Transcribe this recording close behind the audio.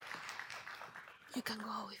You can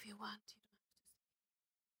go if you want.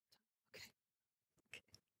 Okay.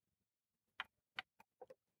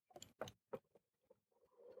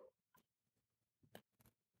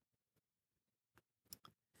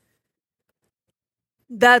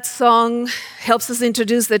 That song helps us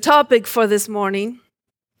introduce the topic for this morning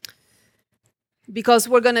because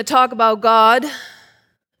we're going to talk about God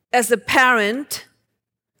as a parent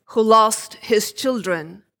who lost his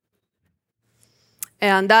children.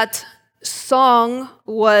 And that song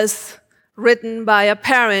was written by a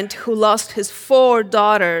parent who lost his 4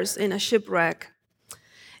 daughters in a shipwreck.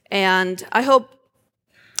 And I hope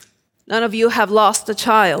none of you have lost a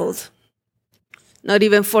child, not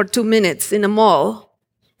even for 2 minutes in a mall,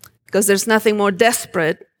 because there's nothing more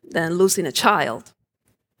desperate than losing a child.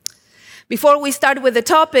 Before we start with the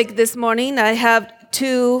topic this morning, I have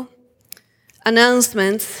 2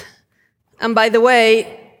 announcements. And by the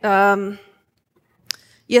way,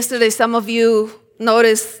 yesterday some of you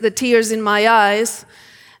noticed the tears in my eyes,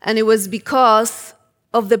 and it was because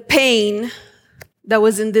of the pain that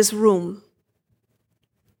was in this room.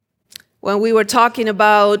 When we were talking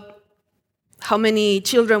about how many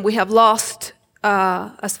children we have lost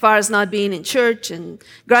as far as not being in church and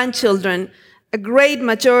grandchildren, a great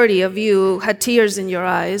majority of you had tears in your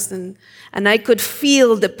eyes, and I could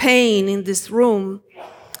feel the pain in this room.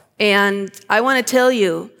 And I want to tell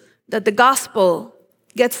you that the gospel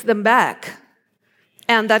gets them back,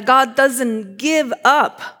 and that God doesn't give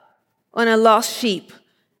up on a lost sheep.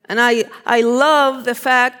 And I love the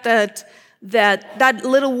fact that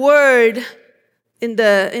little word in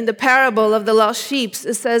the parable of the lost sheep,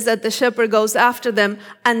 it says that the shepherd goes after them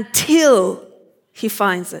until he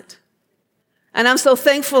finds it. And I'm so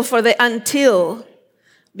thankful for the until,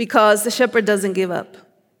 because the shepherd doesn't give up.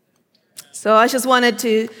 So I just wanted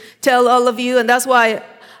to tell all of you, and that's why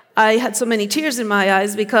I had so many tears in my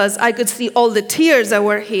eyes, because I could see all the tears that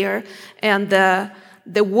were here and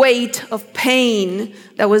the weight of pain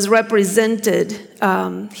that was represented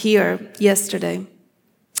here yesterday.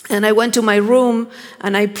 And I went to my room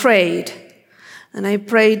and I prayed. And I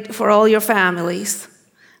prayed for all your families,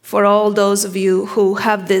 for all those of you who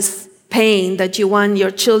have this pain that you want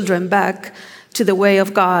your children back to the way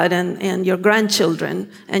of God, and your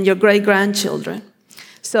grandchildren and your great-grandchildren.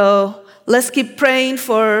 So let's keep praying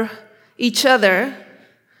for each other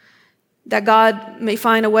that God may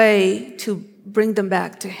find a way to bring them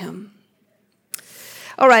back to him.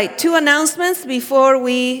 All right, 2 announcements before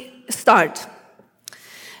we start.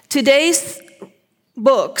 Today's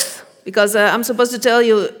books, because I'm supposed to tell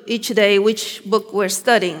you each day which book we're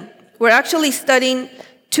studying. We're actually studying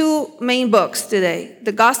 2 main books today.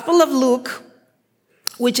 The Gospel of Luke,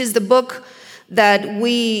 which is the book that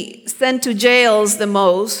we send to jails the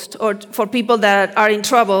most, or for people that are in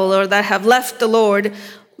trouble or that have left the Lord,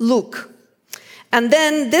 Luke. And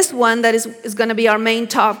then this one that is going to be our main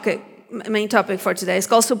topic for today. It's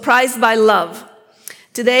called Surprised by Love.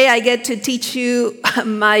 Today I get to teach you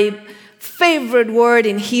my favorite word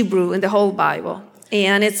in Hebrew in the whole Bible,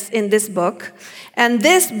 and it's in this book. And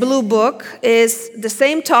this blue book is the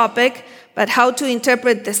same topic, but how to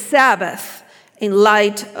interpret the Sabbath in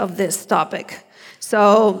light of this topic.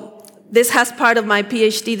 So this has part of my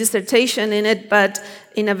PhD dissertation in it, but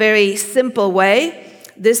in a very simple way.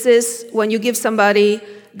 This is when you give somebody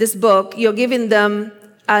this book, you're giving them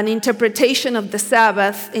an interpretation of the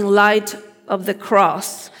Sabbath in light of the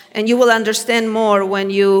cross. And you will understand more when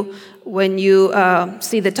you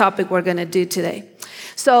see the topic we're going to do today.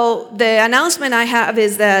 So the announcement I have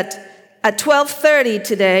is that at 12:30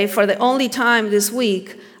 today, for the only time this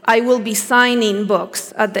week, I will be signing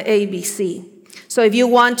books at the ABC. So if you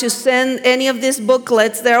want to send any of these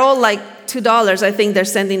booklets, they're all like $2, I think they're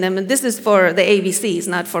sending them. And this is for the ABC, it's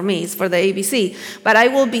not for me, it's for the ABC. But I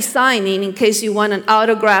will be signing in case you want an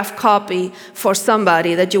autographed copy for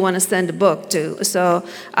somebody that you want to send a book to. So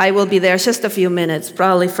I will be there just a few minutes,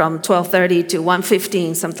 probably from 12:30 to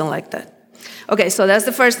 1:15, something like that. Okay, so that's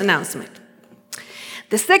the first announcement.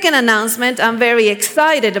 The second announcement I'm very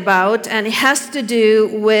excited about, and it has to do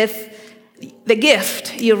with the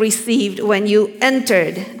gift you received when you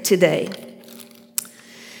entered today.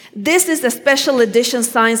 This is the special edition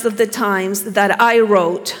Signs of the Times that I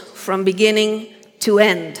wrote from beginning to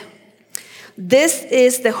end. This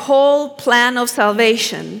is the whole plan of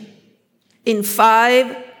salvation in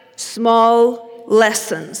 5 small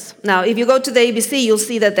lessons. Now, if you go to the ABC, you'll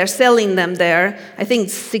see that they're selling them there. I think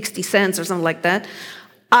it's 60 cents or something like that.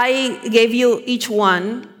 I gave you each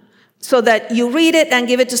one so that you read it and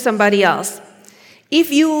give it to somebody else.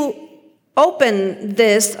 If you open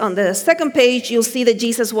this on the second page, you'll see the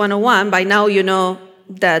Jesus 101. By now you know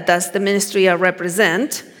that that's the ministry I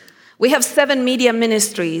represent. We have 7 media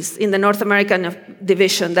ministries in the North American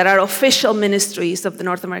division that are official ministries of the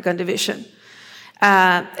North American division.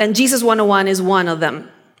 And Jesus 101 is one of them.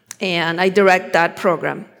 And I direct that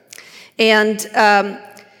program. And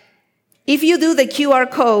if you do the QR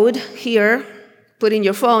code here, putting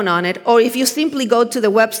your phone on it, or if you simply go to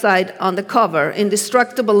the website on the cover,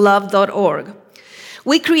 indestructiblelove.org,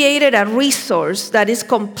 we created a resource that is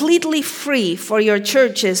completely free for your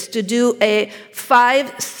churches to do a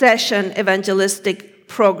 5-session evangelistic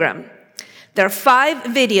program. There are 5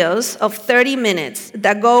 videos of 30 minutes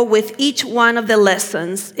that go with each one of the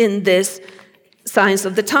lessons in this Signs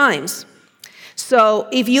of the Times. So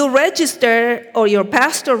if you register or your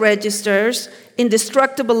pastor registers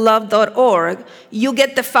indestructiblelove.org, you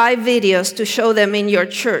get the 5 videos to show them in your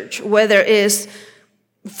church, whether it's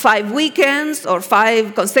 5 weekends or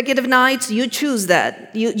 5 consecutive nights. You choose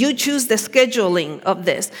that. You choose the scheduling of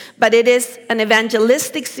this. But it is an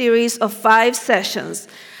evangelistic series of 5 sessions,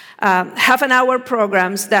 half-an-hour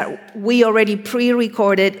programs that we already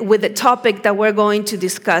pre-recorded with the topic that we're going to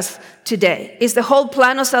discuss today. It's the whole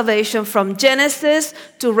plan of salvation from Genesis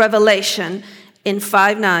to Revelation in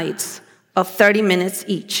 5 nights of 30 minutes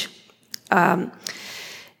each.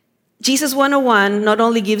 Jesus 101 not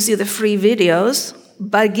only gives you the free videos,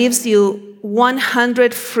 but gives you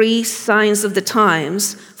 100 free signs of the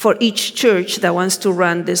times for each church that wants to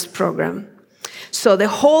run this program. So the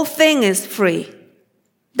whole thing is free.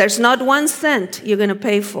 There's not 1 cent you're going to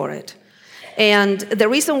pay for it. And the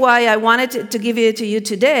reason why I wanted to give it to you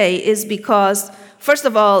today is because, first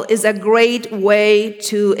of all, it's a great way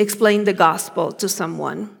to explain the gospel to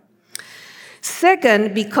someone.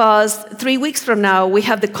 Second, because 3 weeks from now, we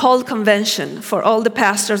have the call convention for all the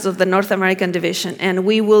pastors of the North American division, and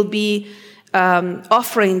we will be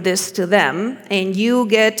offering this to them, and you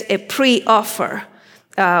get a pre-offer.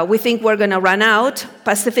 We think we're going to run out.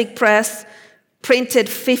 Pacific Press printed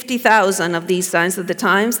 50,000 of these Signs of the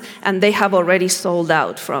Times, and they have already sold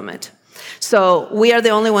out from it. So we are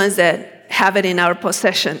the only ones that have it in our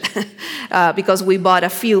possession because we bought a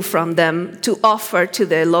few from them to offer to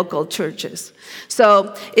the local churches.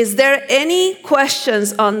 So is there any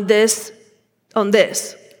questions on this?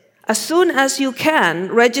 As soon as you can,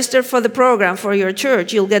 register for the program for your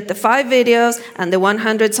church. You'll get the 5 videos and the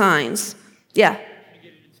 100 signs. Yeah.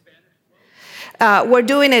 We're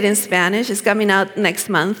doing it in Spanish. It's coming out next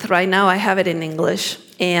month. Right now, I have it in English.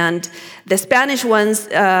 And the Spanish ones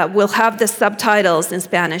will have the subtitles in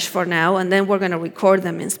Spanish for now, and then we're going to record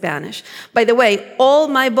them in Spanish. By the way, all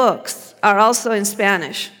my books are also in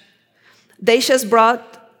Spanish. They just brought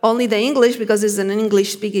only the English because it's an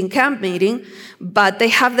English-speaking camp meeting, but they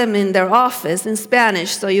have them in their office in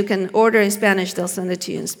Spanish, so you can order in Spanish. They'll send it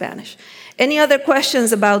to you in Spanish. Any other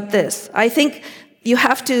questions about this? I think you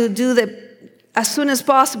have to do as soon as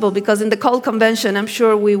possible, because in the call convention, I'm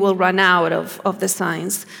sure we will run out of the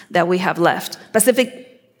signs that we have left.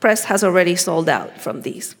 Pacific Press has already sold out from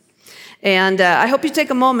these. And I hope you take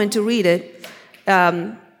a moment to read it.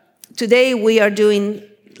 Today, we are doing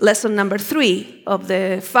lesson number 3 of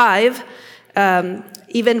the 5,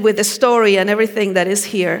 even with the story and everything that is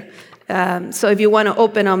here. So if you want to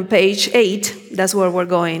open on page 8, that's where we're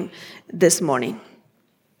going this morning.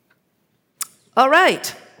 All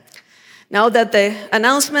right. Now that the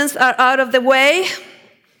announcements are out of the way,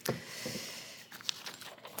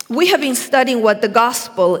 we have been studying what the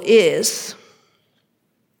gospel is.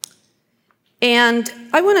 And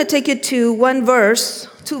I want to take you to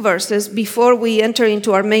 2 verses before we enter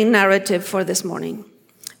into our main narrative for this morning.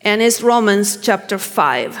 And it's Romans chapter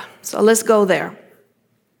 5. So let's go there.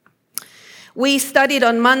 We studied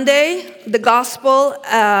on Monday the gospel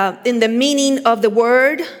in the meaning of the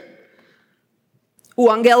word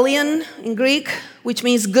Evangelion in Greek, which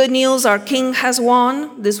means good news, our king has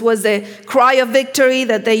won. This was the cry of victory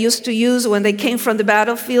that they used to use when they came from the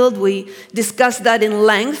battlefield. We discussed that in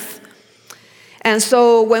length. And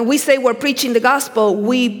so when we say we're preaching the gospel,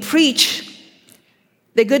 we preach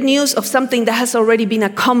the good news of something that has already been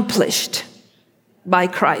accomplished by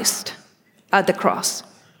Christ at the cross.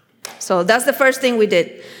 So that's the first thing we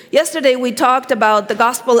did. Yesterday we talked about the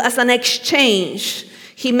gospel as an exchange.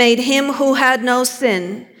 He made him who had no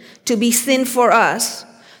sin to be sin for us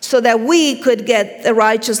so that we could get the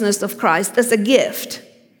righteousness of Christ as a gift.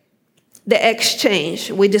 The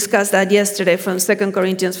exchange. We discussed that yesterday from 2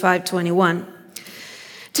 Corinthians 5:21.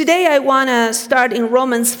 Today I want to start in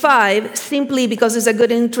Romans 5 simply because it's a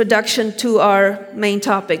good introduction to our main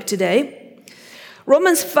topic today.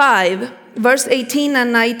 Romans 5, verse 18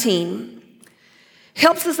 and 19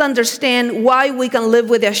 helps us understand why we can live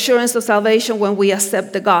with the assurance of salvation when we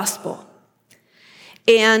accept the gospel.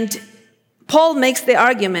 And Paul makes the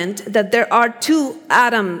argument that there are two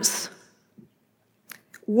Adams.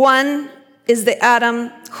 One is the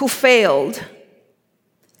Adam who failed,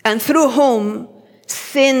 and through whom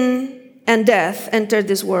sin and death entered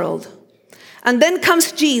this world. And then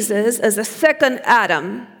comes Jesus as a second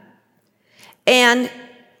Adam and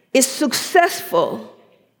is successful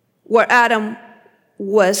where Adam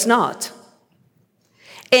was not.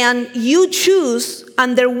 And you choose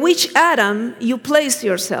under which Adam you place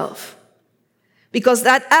yourself, because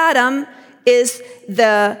that Adam is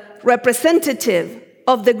the representative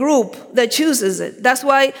of the group that chooses it. That's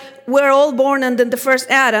why we're all born under the first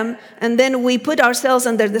Adam, and then we put ourselves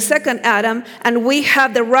under the second Adam, and we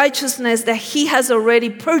have the righteousness that he has already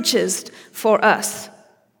purchased for us.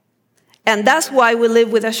 And that's why we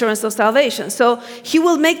live with assurance of salvation. So he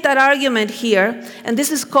will make that argument here, and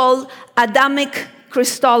this is called Adamic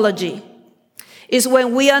Christology. Is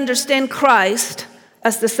when we understand Christ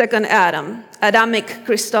as the second Adam. Adamic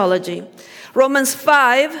Christology. Romans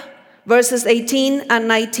 5, verses 18 and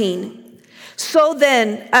 19. So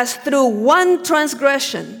then, as through one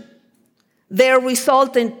transgression there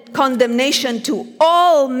resulted condemnation to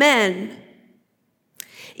all men,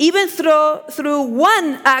 even through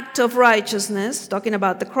one act of righteousness, talking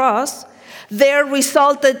about the cross, there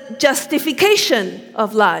resulted justification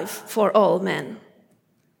of life for all men.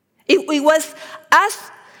 It was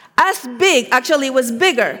as big, actually it was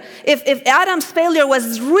bigger. If Adam's failure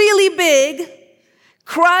was really big,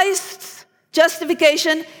 Christ's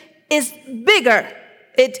justification is bigger.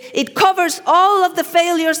 It covers all of the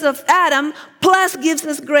failures of Adam, plus gives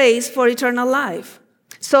us grace for eternal life.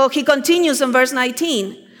 So he continues in verse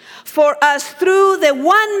 19. For as through the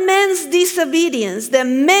one man's disobedience the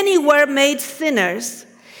many were made sinners,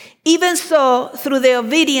 even so through the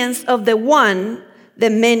obedience of the one the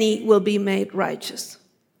many will be made righteous.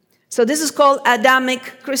 So this is called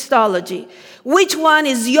Adamic Christology. Which one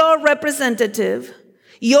is your representative,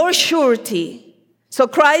 your surety? So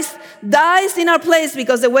Christ dies in our place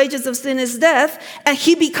because the wages of sin is death, and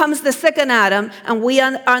he becomes the second Adam, and we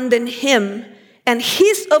are under him and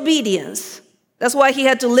his obedience. That's why he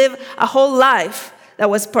had to live a whole life that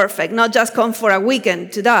was perfect, not just come for a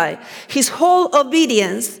weekend to die. His whole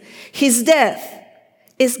obedience, his death,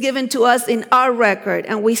 is given to us in our record,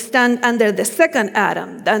 and we stand under the second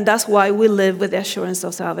Adam, and that's why we live with the assurance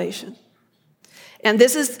of salvation. And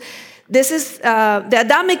this is the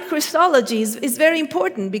Adamic Christology is very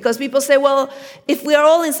important, because people say, well, if we are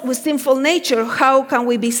all with sinful nature, how can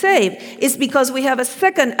we be saved? It's because we have a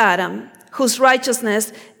second Adam whose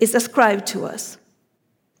righteousness is ascribed to us.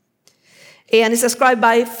 And it's ascribed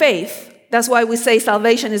by faith. That's why we say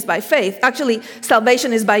salvation is by faith. Actually,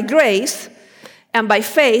 salvation is by grace, and by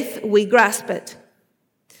faith we grasp it.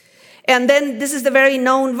 And then this is the very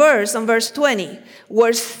known verse on verse 20,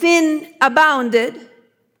 where sin abounded.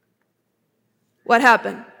 What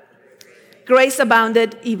happened? Grace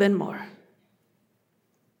abounded even more.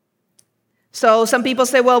 So some people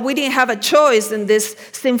say, well, we didn't have a choice in this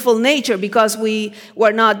sinful nature because we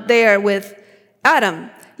were not there with Adam.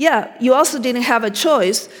 Yeah, you also didn't have a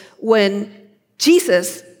choice when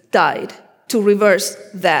Jesus died to reverse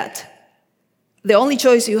that. The only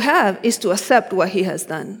choice you have is to accept what he has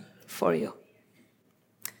done for you.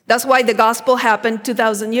 That's why the gospel happened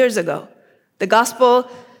 2,000 years ago. The gospel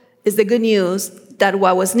is the good news that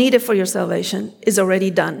what was needed for your salvation is already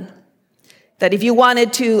done. That if you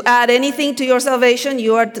wanted to add anything to your salvation,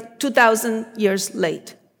 you are 2,000 years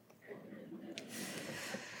late.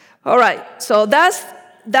 All right, so that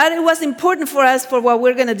was important for us for what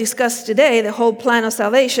we're going to discuss today, the whole plan of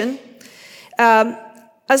salvation.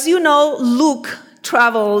 As you know, Luke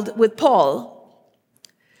traveled with Paul.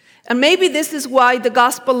 And maybe this is why the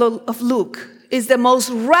Gospel of Luke is the most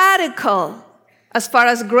radical as far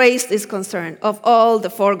as grace is concerned of all the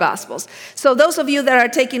four Gospels. So those of you that are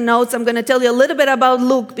taking notes, I'm going to tell you a little bit about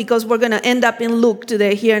Luke, because we're going to end up in Luke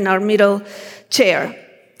today here in our middle chair.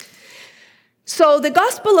 So the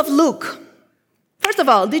Gospel of Luke, first of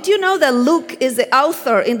all, did you know that Luke is the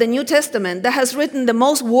author in the New Testament that has written the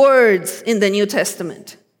most words in the New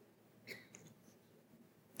Testament?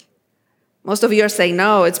 Most of you are saying,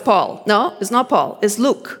 no, it's Paul. No, it's not Paul, it's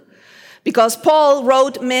Luke. Because Paul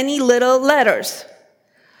wrote many little letters.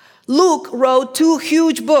 Luke wrote 2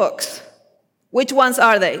 huge books. Which ones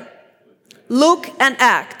are they? Luke and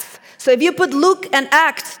Acts. So if you put Luke and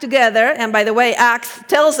Acts together, and by the way, Acts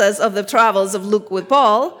tells us of the travels of Luke with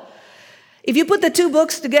Paul, if you put the 2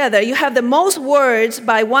 books together, you have the most words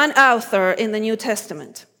by one author in the New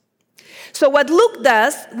Testament. So what Luke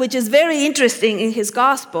does, which is very interesting in his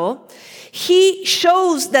gospel, he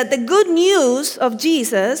shows that the good news of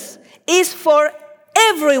Jesus is for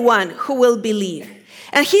everyone who will believe.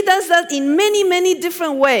 And he does that in many, many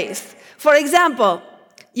different ways. For example,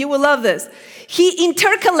 you will love this. He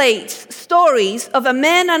intercalates stories of a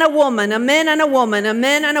man and a woman, a man and a woman, a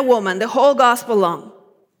man and a woman, the whole gospel long.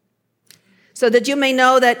 So that you may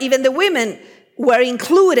know that even the women were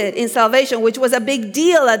included in salvation, which was a big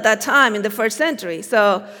deal at that time in the first century.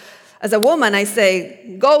 So as a woman, I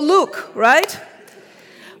say, go look, right?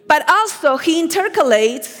 But also he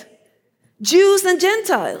intercalates Jews and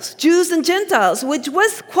Gentiles, which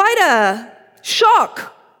was quite a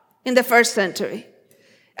shock in the first century.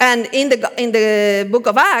 And in the book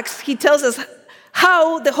of Acts, he tells us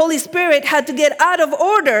how the Holy Spirit had to get out of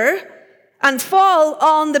order and fall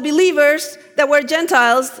on the believers that were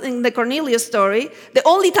Gentiles in the Cornelius story. The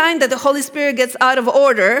only time that the Holy Spirit gets out of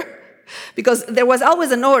order, because there was always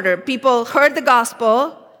an order. People heard the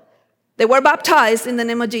gospel, they were baptized in the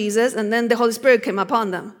name of Jesus, and then the Holy Spirit came upon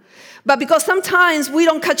them. But because sometimes we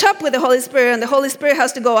don't catch up with the Holy Spirit and the Holy Spirit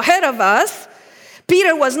has to go ahead of us,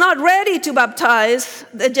 Peter was not ready to baptize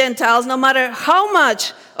the Gentiles, no matter how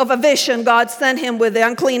much of a vision God sent him with the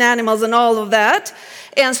unclean animals and all of that.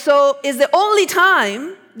 And so it's the only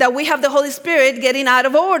time that we have the Holy Spirit getting out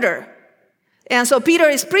of order. And so Peter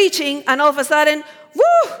is preaching, and all of a sudden,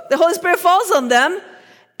 whoo, the Holy Spirit falls on them.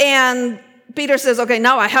 And Peter says, okay,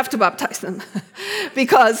 now I have to baptize them.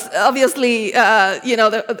 Because obviously,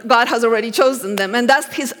 God has already chosen them. And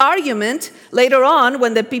that's his argument later on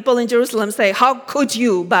when the people in Jerusalem say, how could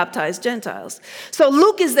you baptize Gentiles? So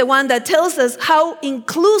Luke is the one that tells us how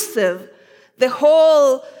inclusive the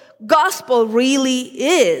whole gospel really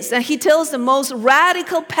is. And he tells the most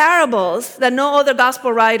radical parables that no other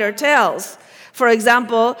gospel writer tells. For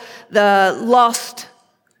example, the lost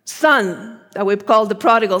son that we call the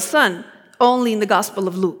prodigal son, only in the Gospel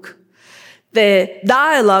of Luke. The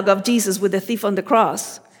dialogue of Jesus with the thief on the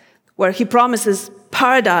cross, where he promises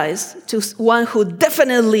paradise to one who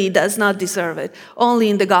definitely does not deserve it, only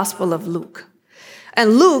in the Gospel of Luke.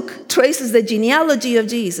 And Luke traces the genealogy of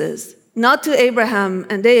Jesus, not to Abraham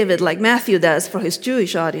and David like Matthew does for his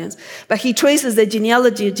Jewish audience, but he traces the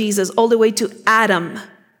genealogy of Jesus all the way to Adam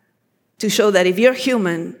to show that if you're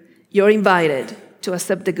human, you're invited to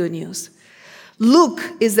accept the good news. Luke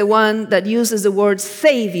is the one that uses the word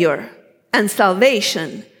Savior and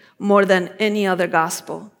salvation more than any other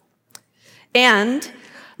gospel. And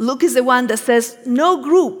Luke is the one that says no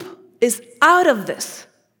group is out of this.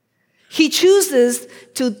 He chooses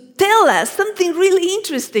to tell us something really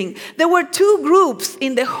interesting. There were two groups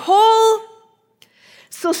in the whole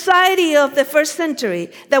society of the first century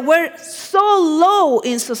that were so low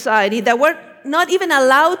in society that were not even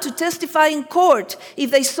allowed to testify in court if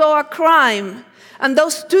they saw a crime. And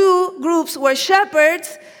those two groups were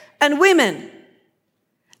shepherds and women.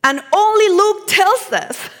 And only Luke tells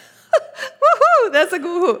us, woohoo, that's a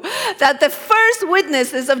good that the first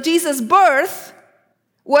witnesses of Jesus' birth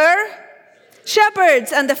were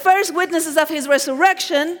shepherds, and the first witnesses of his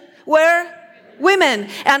resurrection were women.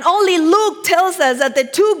 And only Luke tells us that the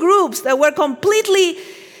two groups that were completely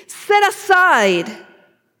set aside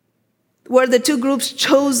were the two groups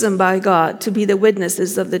chosen by God to be the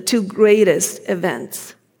witnesses of the two greatest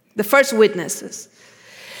events, the first witnesses.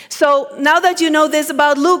 So now that you know this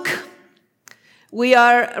about Luke, we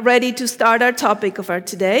are ready to start our topic of our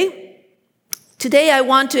today. Today I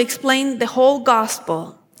want to explain the whole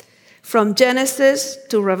gospel from Genesis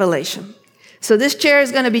to Revelation. So this chair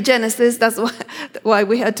is going to be Genesis. That's why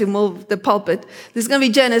we had to move the pulpit. This is going to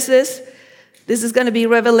be Genesis. This is going to be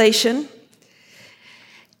Revelation.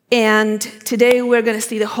 And today we're going to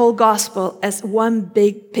see the whole gospel as one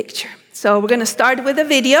big picture. So we're going to start with a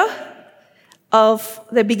video of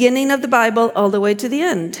the beginning of the Bible all the way to the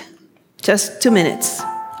end. Just 2 minutes.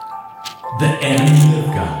 The enemy of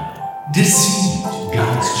God deceived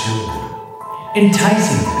God's children,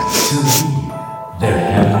 enticing them to leave their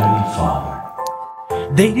heavenly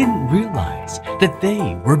Father. They didn't realize that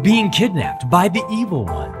they were being kidnapped by the evil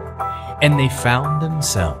one, and they found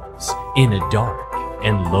themselves in a dark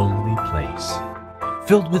and lonely place,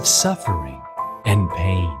 filled with suffering and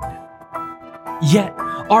pain. Yet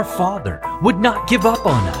our Father would not give up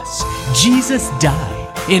on us. Jesus died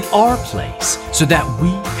in our place so that we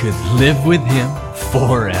could live with Him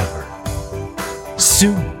forever.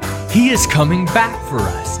 Soon, He is coming back for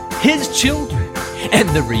us, His children, and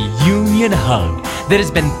the reunion hug that has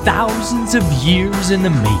been thousands of years in the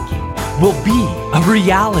making will be a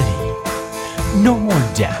reality. No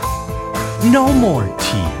more death. No more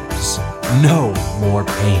tears, no more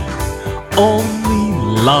pain, only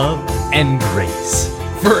love and grace,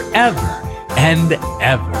 forever and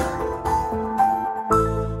ever.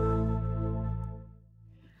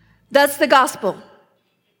 That's the gospel.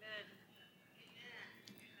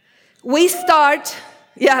 We start,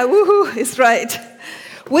 yeah, woohoo, it's right.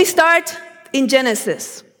 We start in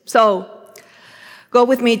Genesis. So go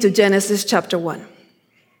with me to Genesis chapter 1.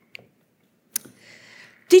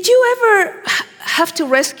 Did you ever have to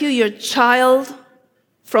rescue your child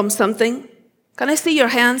from something? Can I see your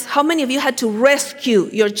hands? How many of you had to rescue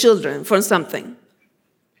your children from something?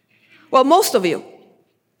 Well, most of you.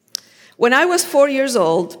 When I was 4 years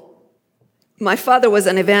old, my father was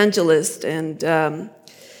an evangelist, and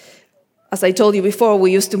as I told you before,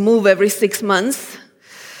 we used to move every 6 months.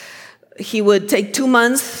 He would take 2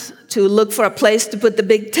 months to look for a place to put the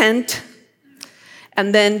big tent,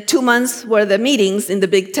 and then 2 months were the meetings in the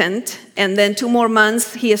big tent, and then 2 more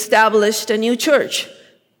months he established a new church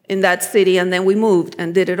in that city, and then we moved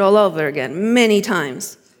and did it all over again, many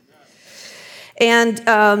times. And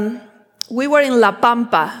we were in La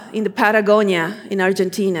Pampa, in the Patagonia, in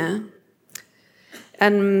Argentina.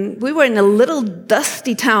 And we were in a little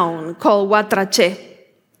dusty town called Huatrache.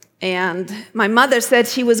 And my mother said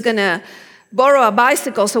she was going to borrow a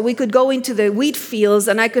bicycle so we could go into the wheat fields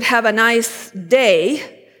and I could have a nice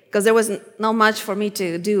day, because there wasn't not much for me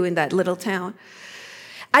to do in that little town.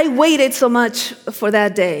 I waited so much for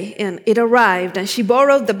that day, and it arrived, and she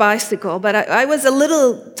borrowed the bicycle, but I was a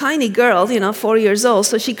little tiny girl, 4 years old,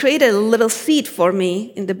 so she created a little seat for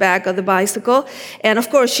me in the back of the bicycle, and of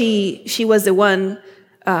course she was the one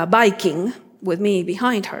biking with me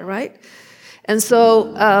behind her, right? And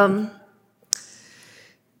so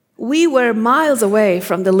we were miles away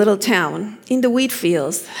from the little town, in the wheat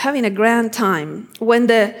fields, having a grand time, when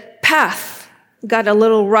the path got a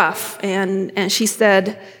little rough, and she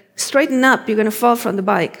said, "Straighten up, you're going to fall from the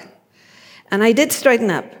bike." And I did straighten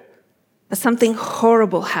up, but something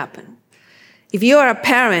horrible happened. If you are a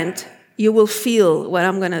parent, you will feel what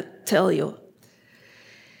I'm going to tell you.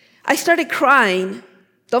 I started crying.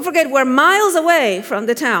 Don't forget, we're miles away from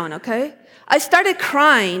the town, okay? I started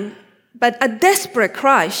crying, but a desperate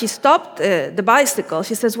cry. She stopped the bicycle.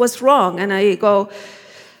 She says, "What's wrong?" And I go,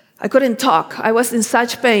 I couldn't talk. I was in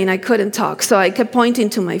such pain, I couldn't talk. So I kept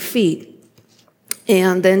pointing to my feet.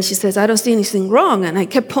 And then she says, "I don't see anything wrong." And I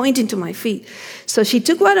kept pointing to my feet. So she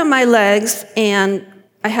took one of my legs, and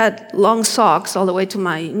I had long socks all the way to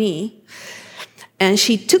my knee. And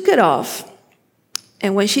she took it off.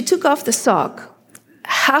 And when she took off the sock,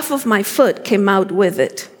 half of my foot came out with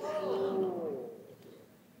it.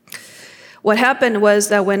 What happened was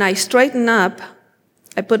that when I straightened up,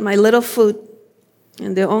 I put my little foot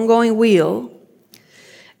in the ongoing wheel,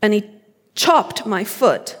 and it chopped my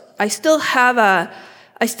foot. I still have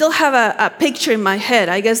a picture in my head.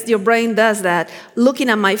 I guess your brain does that. Looking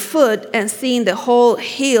at my foot and seeing the whole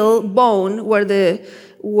heel bone where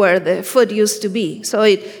the foot used to be. So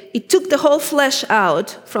it took the whole flesh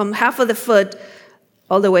out from half of the foot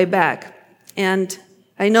all the way back. And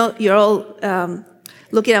I know you're all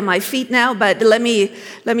looking at my feet now, but let me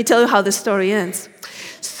tell you how the story ends.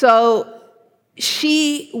 So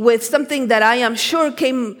she, with something that I am sure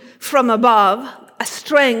came from above, a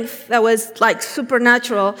strength that was like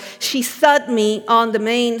supernatural, she sat me on the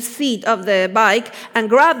main seat of the bike and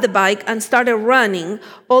grabbed the bike and started running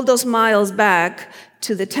all those miles back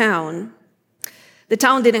to the town. The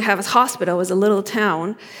town didn't have a hospital, it was a little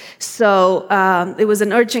town. So it was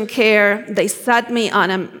an urgent care. They sat me on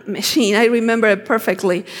a machine, I remember it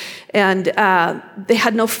perfectly, and they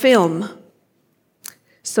had no film.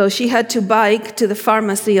 So she had to bike to the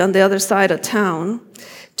pharmacy on the other side of town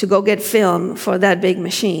to go get film for that big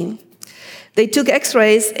machine. They took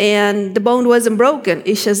x-rays, and the bone wasn't broken.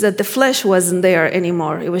 It's just that the flesh wasn't there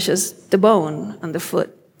anymore. It was just the bone on the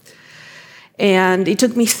foot. And it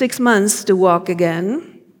took me 6 months to walk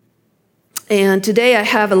again. And today I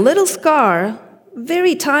have a little scar,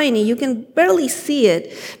 very tiny. You can barely see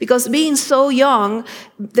it, because being so young,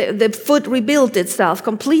 the foot rebuilt itself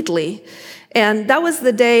completely. And that was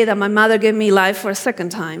the day that my mother gave me life for a second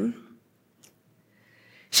time.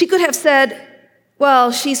 She could have said,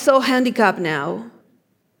 "Well, she's so handicapped now."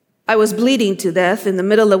 I was bleeding to death in the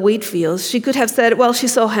middle of wheat fields. She could have said, "Well,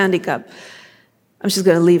 she's so handicapped, I'm just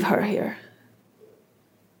going to leave her here."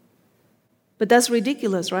 But that's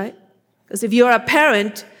ridiculous, right? Because if you're a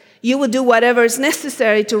parent, you will do whatever is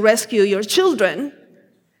necessary to rescue your children,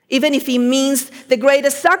 even if it means the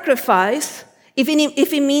greatest sacrifice. If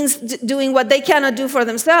it means doing what they cannot do for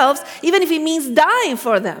themselves, even if it means dying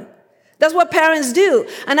for them. That's what parents do.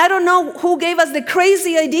 And I don't know who gave us the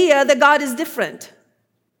crazy idea that God is different.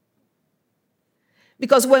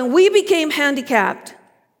 Because when we became handicapped,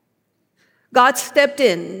 God stepped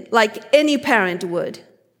in like any parent would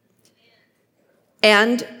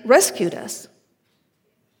and rescued us.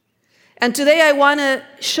 And today I want to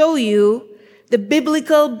show you the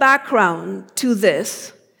biblical background to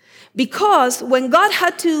this. Because when God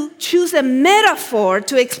had to choose a metaphor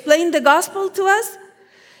to explain the gospel to us,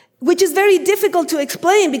 which is very difficult to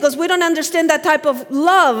explain because we don't understand that type of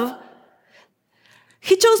love,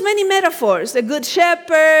 he chose many metaphors, the good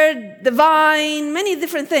shepherd, the vine, many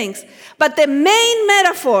different things. But the main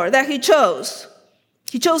metaphor that he chose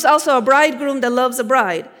also a bridegroom that loves a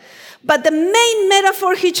bride. But the main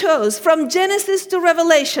metaphor he chose from Genesis to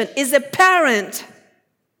Revelation is a parent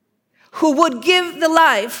who would give the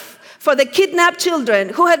life for the kidnapped children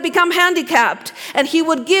who had become handicapped, and he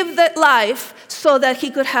would give that life so that he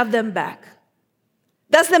could have them back.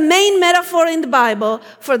 That's the main metaphor in the Bible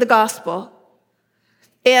for the gospel.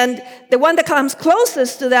 And the one that comes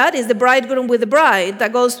closest to that is the bridegroom with the bride.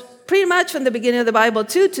 That goes pretty much from the beginning of the Bible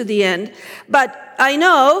to the end. But I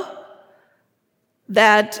know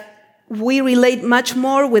that we relate much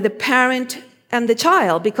more with the parent and the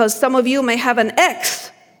child, because some of you may have an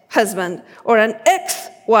ex-husband or an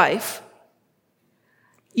ex-wife.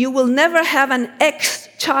 You will never have an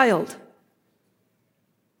ex-child.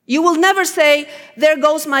 You will never say, there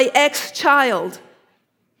goes my ex-child.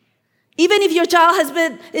 Even if your child has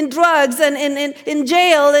been in drugs and in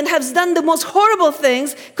jail and has done the most horrible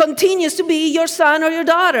things, continues to be your son or your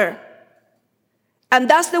daughter. And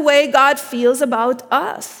that's the way God feels about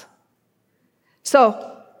us.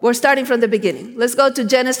 So, we're starting from the beginning. Let's go to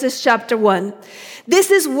Genesis chapter 1. This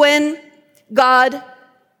is when God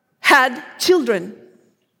had children.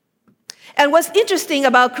 And what's interesting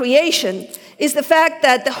about creation is the fact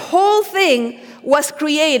that the whole thing was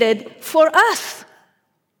created for us.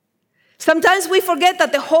 Sometimes we forget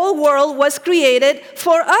that the whole world was created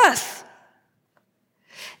for us.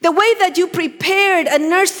 The way that you prepared a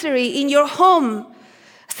nursery in your home,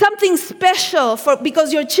 something special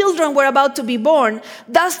because your children were about to be born,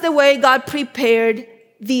 that's the way God prepared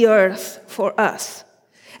the earth for us.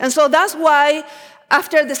 And so that's why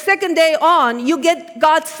after the second day on, you get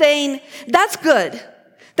God saying, that's good,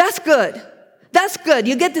 that's good, that's good.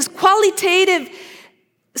 You get this qualitative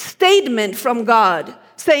statement from God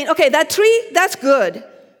saying, okay, that tree, that's good.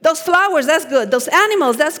 Those flowers, that's good. Those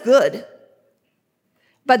animals, that's good.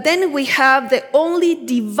 But then we have the only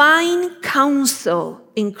divine counsel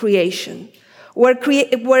in creation, where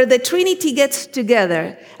the Trinity gets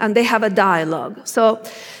together and they have a dialogue. So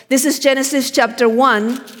this is Genesis chapter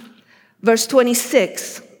 1, verse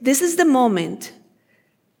 26. This is the moment,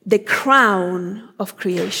 the crown of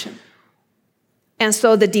creation. And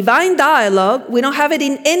so the divine dialogue, we don't have it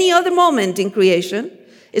in any other moment in creation.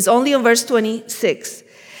 It's only on verse 26.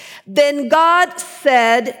 Then God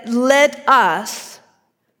said, let us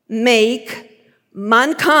make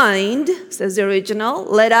mankind, says the original,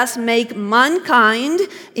 let us make mankind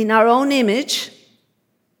in our own image.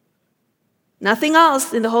 Nothing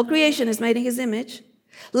else in the whole creation is made in his image.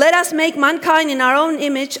 Let us make mankind in our own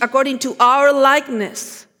image according to our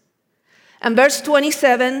likeness. And verse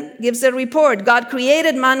 27 gives a report. God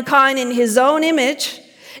created mankind in his own image.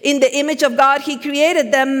 In the image of God, he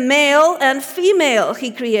created them, male and female, he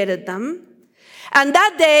created them. And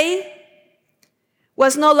that day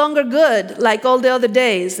was no longer good like all the other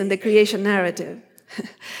days in the creation narrative.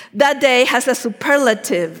 That day has a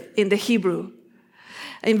superlative in the Hebrew.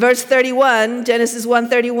 In verse 31, Genesis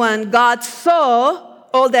 1:31, God saw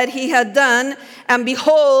all that he had done, and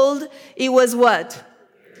behold, it was what?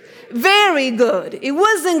 Very good. It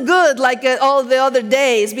wasn't good like all the other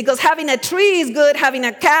days, because having a tree is good, having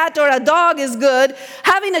a cat or a dog is good,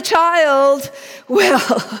 having a child,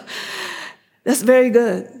 well, that's very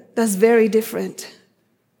good. That's very different.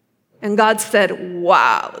 And God said,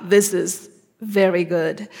 wow, this is very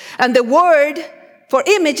good. And the word for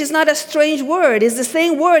image is not a strange word. It's the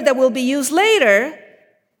same word that will be used later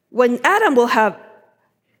when Adam will have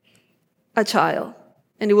a child.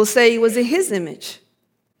 And he will say it was in his image.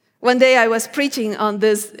 One day I was preaching on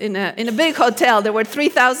this in a big hotel. There were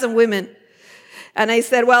 3,000 women. And I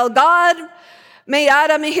said, well, God made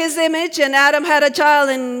Adam in his image, and Adam had a child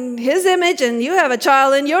in his image, and you have a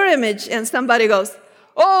child in your image. And somebody goes,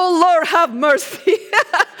 oh, Lord, have mercy.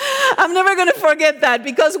 I'm never going to forget that,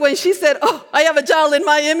 because when she said, oh, I have a child in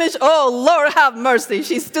my image, oh, Lord, have mercy.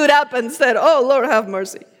 She stood up and said, oh, Lord, have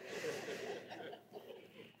mercy.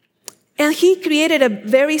 And he created a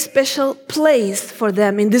very special place for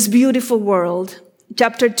them in this beautiful world.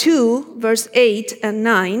 Chapter 2, verse 8 and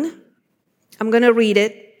 9. I'm going to read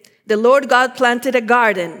it. The Lord God planted a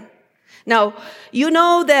garden. Now, you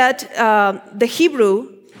know that the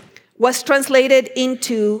Hebrew was translated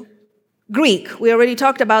into Greek. We already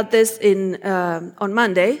talked about this on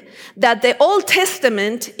Monday, that the Old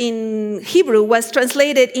Testament in Hebrew was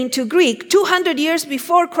translated into Greek 200 years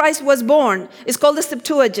before Christ was born. It's called the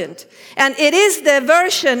Septuagint. And it is the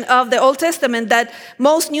version of the Old Testament that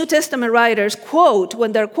most New Testament writers quote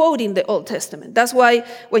when they're quoting the Old Testament. That's why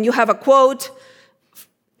when you have a quote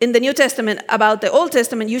in the New Testament about the Old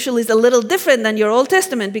Testament, usually it's a little different than your Old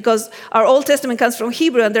Testament, because our Old Testament comes from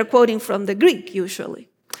Hebrew and they're quoting from the Greek usually.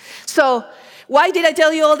 So, why did I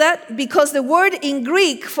tell you all that? Because the word in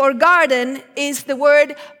Greek for garden is the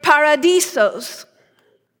word paradisos.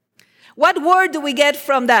 What word do we get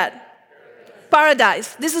from that?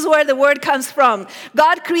 Paradise. This is where the word comes from.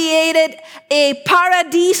 God created a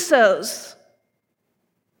paradisos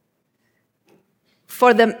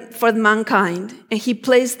for mankind, and he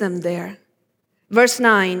placed them there. Verse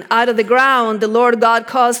 9, out of the ground, the Lord God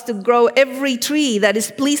caused to grow every tree that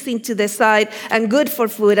is pleasing to the sight and good for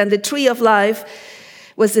food, and the tree of life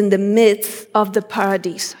was in the midst of the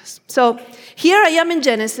paradises. So here I am in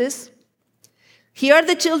Genesis. Here are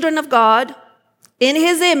the children of God in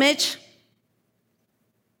his image,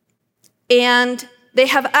 and they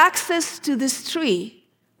have access to this tree.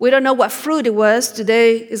 We don't know what fruit it was.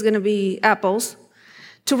 Today is going to be apples,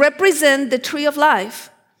 to represent the tree of life,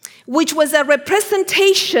 which was a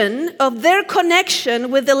representation of their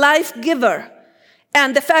connection with the life giver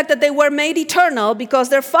and the fact that they were made eternal because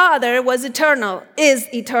their father was eternal, is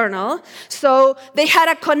eternal. So they had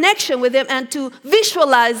a connection with him, and to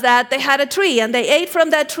visualize that, they had a tree, and they ate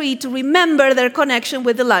from that tree to remember their connection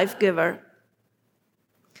with the life giver.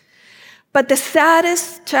 But the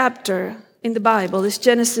saddest chapter in the Bible is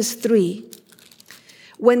Genesis 3,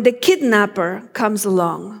 when the kidnapper comes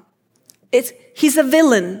along. He's a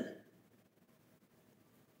villain.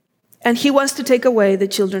 And he wants to take away the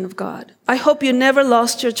children of God. I hope you never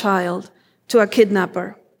lost your child to a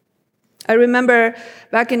kidnapper. I remember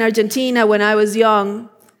back in Argentina when I was young,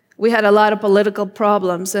 we had a lot of political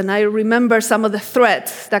problems. And I remember some of the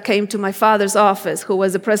threats that came to my father's office, who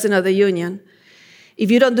was the president of the union. If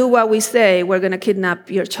you don't do what we say, we're going to kidnap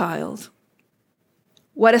your child.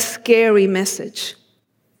 What a scary message.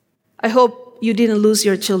 I hope you didn't lose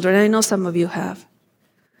your children. I know some of you have.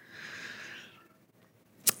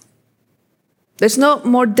 There's no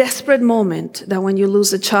more desperate moment than when you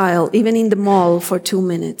lose a child, even in the mall for 2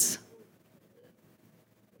 minutes.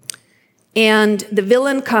 And the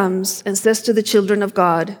villain comes and says to the children of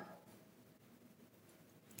God,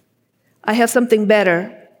 I have something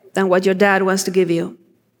better than what your dad wants to give you.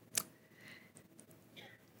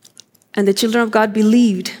 And the children of God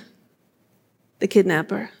believed the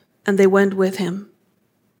kidnapper, and they went with him.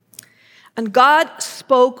 And God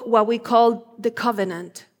spoke what we call the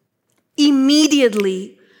covenant.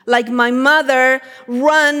 Immediately, like my mother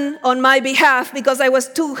ran on my behalf because I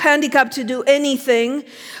was too handicapped to do anything,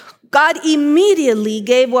 God immediately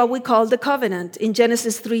gave what we call the covenant in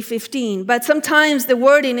Genesis 3:15. But sometimes the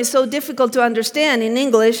wording is so difficult to understand in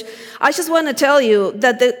English. I just want to tell you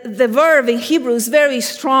that the verb in Hebrew is very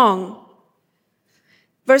strong.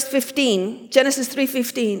 Verse 15, Genesis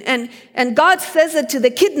 3:15. And God says it to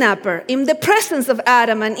the kidnapper in the presence of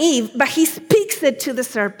Adam and Eve, but he speaks it to the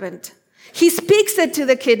serpent. He speaks it to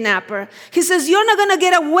the kidnapper. He says, you're not going to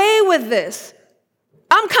get away with this.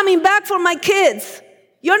 I'm coming back for my kids.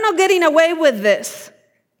 You're not getting away with this.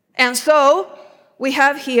 And so we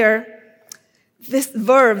have here this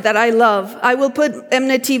verb that I love. I will put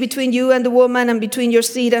enmity between you and the woman, and between your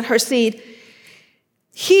seed and her seed.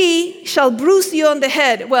 He shall bruise you on the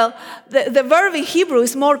head. Well, the verb in Hebrew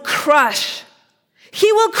is more crush. He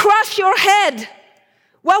will crush your head.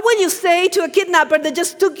 What would you say to a kidnapper that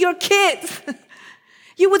just took your kids?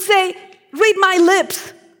 You would say, read my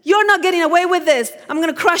lips. You're not getting away with this. I'm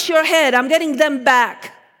going to crush your head. I'm getting them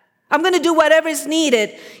back. I'm going to do whatever is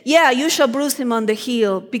needed. Yeah, you shall bruise him on the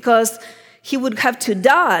heel, because he would have to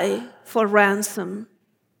die for ransom.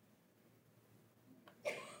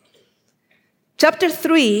 Chapter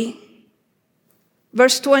 3,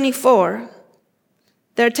 verse 24,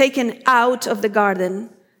 they're taken out of the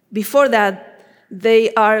garden. Before that,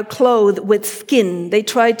 they are clothed with skin. They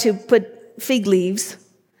try to put fig leaves,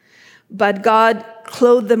 but God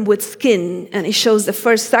clothed them with skin, and it shows the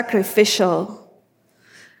first sacrificial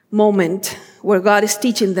moment where God is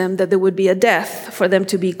teaching them that there would be a death for them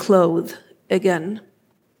to be clothed again.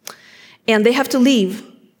 And they have to leave.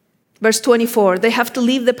 Verse 24, they have to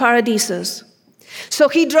leave the paradises. So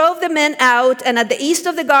he drove the men out, and at the east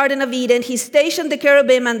of the Garden of Eden, he stationed the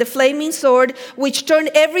cherubim and the flaming sword, which turned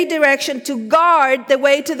every direction to guard the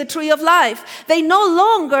way to the tree of life. They no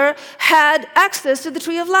longer had access to the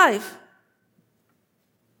tree of life.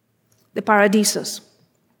 The paradisos.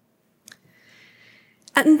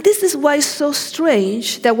 And this is why it's so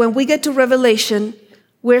strange that when we get to Revelation,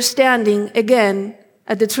 we're standing again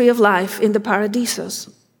at the tree of life in the paradisos.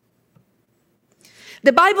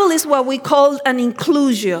 The Bible is what we call an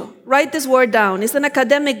inclusio. Write this word down. It's an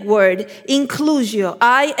academic word, inclusio,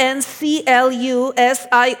 I-N-C-L-U-S-I-O,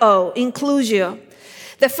 inclusio.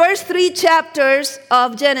 The first 3 chapters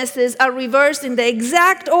of Genesis are reversed in the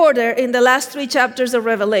exact order in the last 3 chapters of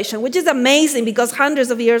Revelation, which is amazing because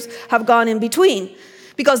hundreds of years have gone in between.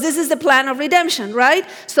 Because this is the plan of redemption, right?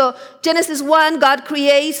 So Genesis 1, God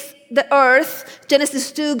creates the earth.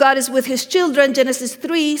 Genesis 2, God is with his children. Genesis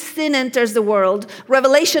 3, sin enters the world.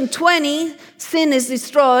 Revelation 20, sin is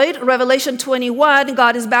destroyed. Revelation 21,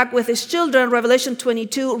 God is back with his children. Revelation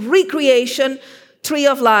 22, recreation, tree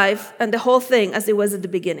of life, and the whole thing as it was at the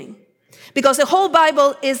beginning. Because the whole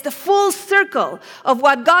Bible is the full circle of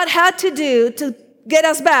what God had to do to get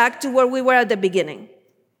us back to where we were at the beginning.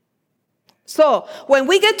 So when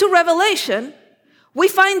we get to Revelation, we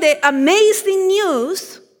find the amazing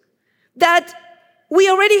news that we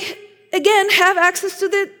already, again, have access to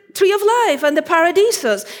the tree of life and the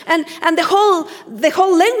paradisos. And the whole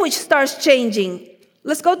language starts changing.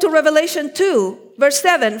 Let's go to Revelation 2, verse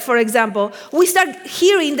 7, for example. We start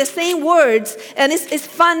hearing the same words, and it's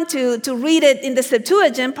fun to read it in the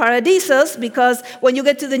Septuagint, paradisos, because when you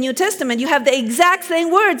get to the New Testament, you have the exact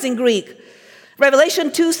same words in Greek. Revelation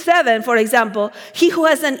 2:7, for example, he who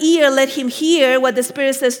has an ear, let him hear what the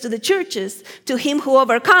Spirit says to the churches. To him who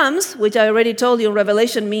overcomes, which I already told you,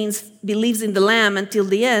 Revelation means believes in the Lamb until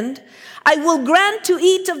the end, I will grant to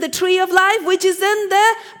eat of the tree of life, which is in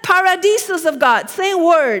the paradisos of God. Same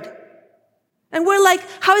word. And we're like,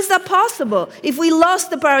 how is that possible? If we lost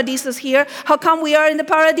the paradisos here, how come we are in the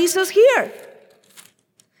paradisos here?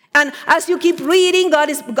 And as you keep reading, God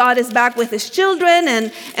is back with his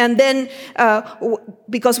children, and then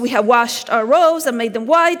because we have washed our robes and made them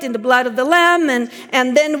white in the blood of the Lamb, and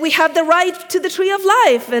then we have the right to the tree of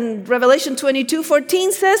life. And Revelation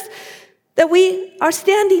 22:14 says that we are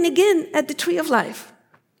standing again at the tree of life.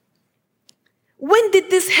 When did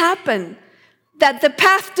this happen? That the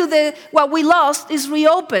path to what we lost is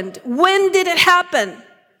reopened. When did it happen?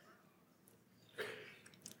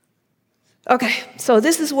 Okay, so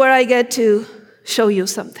this is where I get to show you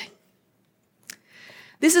something.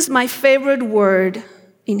 This is my favorite word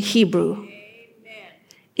in Hebrew,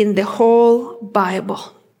 in the whole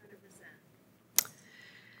Bible.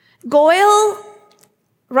 Goel,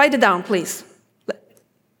 write it down, please.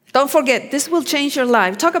 Don't forget, this will change your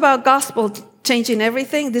life. Talk about gospel changing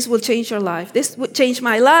everything. This will change your life. This will change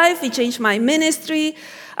my life. It changed my ministry.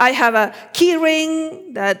 I have a key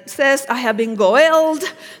ring that says I have been goeled.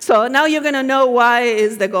 So now you're going to know why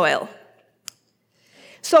is the goel.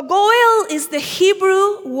 So goel is the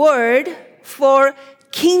Hebrew word for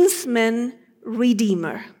kinsman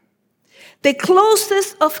redeemer. The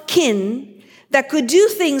closest of kin that could do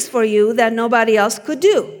things for you that nobody else could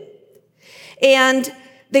do. And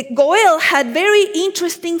the goel had very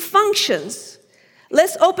interesting functions.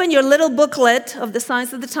 Let's open your little booklet of the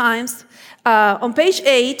Signs of the Times on page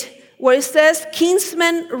 8, where it says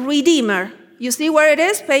kinsman redeemer. You see where it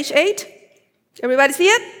is, page 8? Everybody see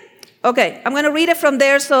it? Okay, I'm going to read it from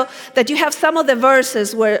there so that you have some of the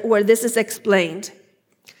verses where this is explained.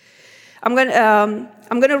 I'm going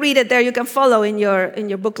to read it there. You can follow in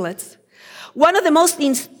your booklets. One of the most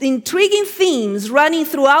intriguing themes running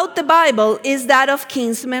throughout the Bible is that of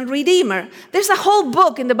kinsman redeemer. There's a whole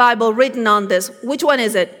book in the Bible written on this. Which one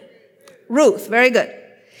is it? Ruth. Very good.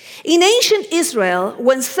 In ancient Israel,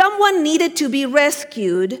 when someone needed to be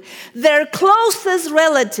rescued, their closest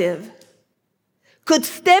relative could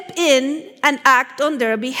step in and act on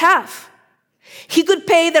their behalf. He could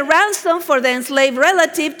pay the ransom for the enslaved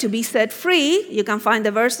relative to be set free. You can find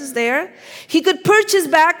the verses there. He could purchase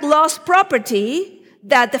back lost property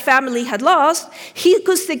that the family had lost. He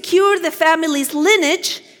could secure the family's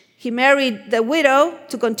lineage. He married the widow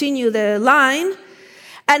to continue the line.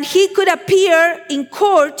 And he could appear in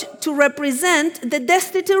court to represent the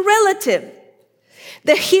destitute relative.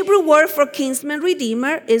 The Hebrew word for kinsman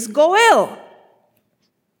redeemer is goel.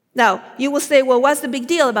 Now, you will say, well, what's the big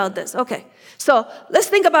deal about this? Okay. So let's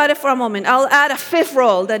think about it for a moment. I'll add a fifth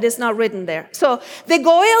role that is not written there. So the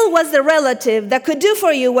goel was the relative that could do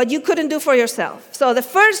for you what you couldn't do for yourself. So the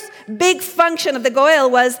first big function of the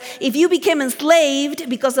goel was if you became enslaved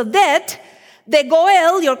because of debt, the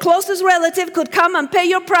goel, your closest relative, could come and pay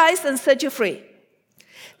your price and set you free.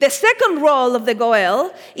 The second role of the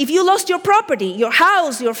goel, if you lost your property, your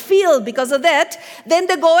house, your field because of that, then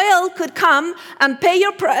the goel could come and pay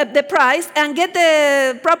the price and get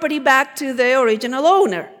the property back to the original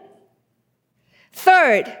owner.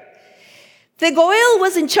 Third, The Goel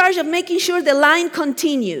was in charge of making sure the line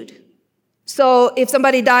continued. So if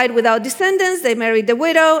somebody died without descendants, they married the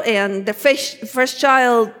widow, and the first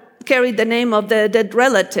child carried the name of the dead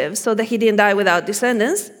relative so that he didn't die without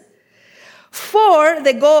descendants. 4,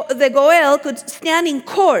 the Goel could stand in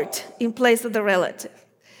court in place of the relative.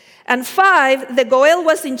 And 5, the Goel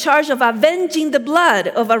was in charge of avenging the blood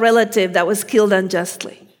of a relative that was killed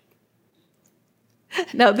unjustly.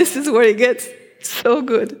 Now, this is where it gets so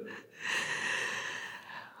good.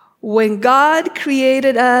 When God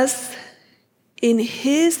created us in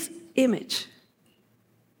His image,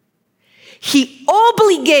 He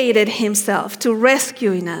obligated Himself to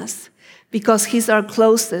rescuing us because He's our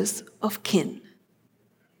closest of kin.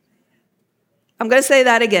 I'm going to say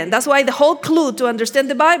that again. That's why the whole clue to understand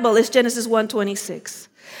the Bible is Genesis 1:26.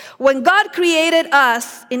 When God created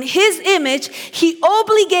us in His image, He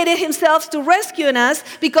obligated Himself to rescuing us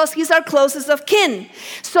because He's our closest of kin.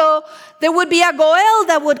 So there would be a Goel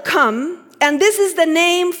that would come, and this is the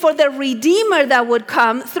name for the Redeemer that would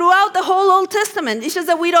come throughout the whole Old Testament. It's just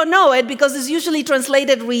that we don't know it because it's usually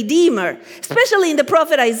translated Redeemer, especially in the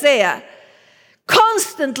prophet Isaiah.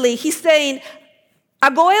 Constantly, he's saying,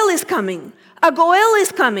 a Goel is coming. A Goel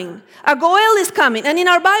is coming. A Goel is coming. And in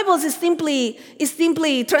our Bibles, it's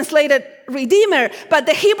simply translated Redeemer. But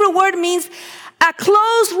the Hebrew word means a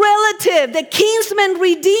close relative. The kinsman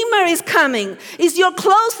Redeemer is coming. Is your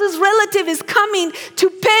closest relative is coming to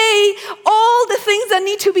pay all the things that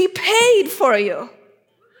need to be paid for you.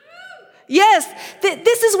 Yes,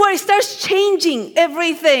 this is where it starts changing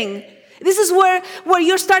everything. This is where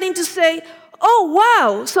you're starting to say, oh,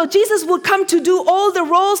 wow, so Jesus would come to do all the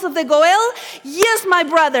roles of the Goel? Yes, my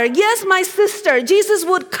brother. Yes, my sister. Jesus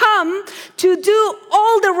would come to do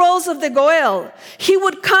all the roles of the Goel. He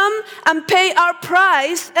would come and pay our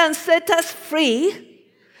price and set us free.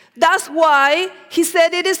 That's why He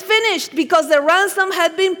said it is finished, because the ransom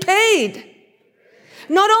had been paid.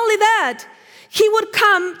 Not only that, He would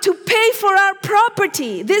come to pay for our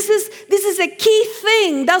property. This is a key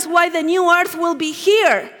thing. That's why the new earth will be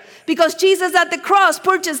here. Because Jesus at the cross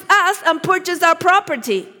purchased us and purchased our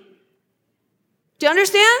property. Do you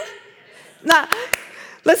understand? Now,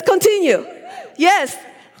 let's continue. Yes.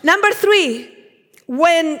 Number 3,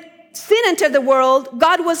 when sin entered the world,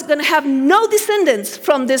 God was going to have no descendants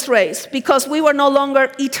from this race because we were no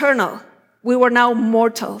longer eternal. We were now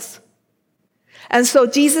mortals. And so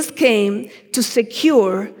Jesus came to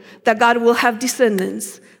secure that God will have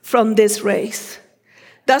descendants from this race.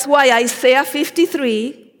 That's why Isaiah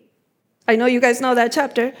 53, I know you guys know that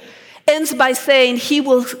chapter, ends by saying He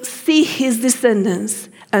will see His descendants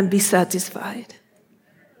and be satisfied.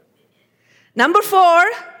 Number 4,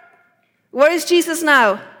 where is Jesus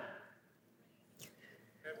now?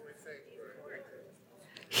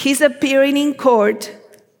 He's appearing in court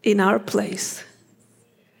in our place,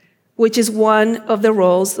 which is one of the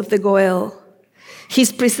roles of the Goel.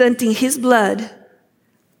 He's presenting His blood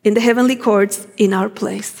in the heavenly courts in our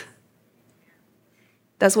place.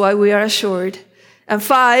 That's why we are assured. And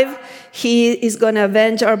 5, He is going to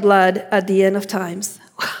avenge our blood at the end of times.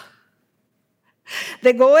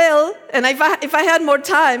 The Goel, and if I had more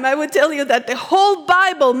time, I would tell you that the whole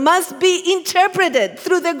Bible must be interpreted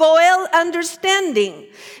through the Goel understanding,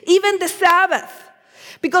 even the Sabbath.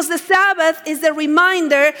 Because the Sabbath is the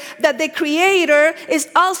reminder that the Creator is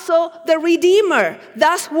also the Redeemer.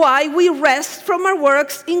 That's why we rest from our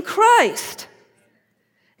works in Christ.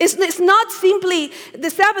 It's not simply, the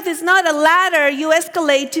Sabbath is not a ladder you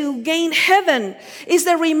escalate to gain heaven. It's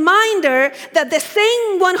a reminder that the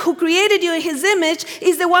same one who created you in His image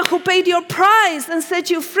is the one who paid your price and set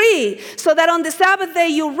you free. So that on the Sabbath day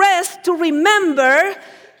you rest to remember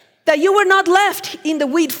that you were not left in the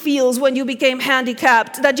wheat fields when you became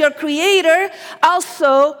handicapped. That your Creator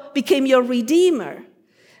also became your Redeemer.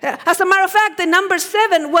 As a matter of fact, the number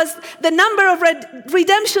 7 was the number of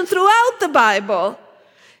redemption throughout the Bible.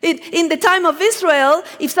 In the time of Israel,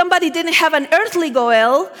 if somebody didn't have an earthly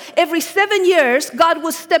Goel, every 7 years, God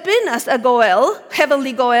would step in as a Goel,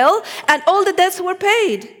 heavenly Goel, and all the debts were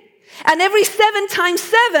paid. And every 7 times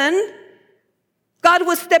 7, God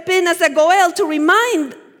would step in as a Goel to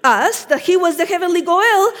remind us that He was the heavenly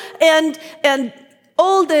Goel, and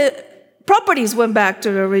all the properties went back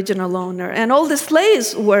to the original owner, and all the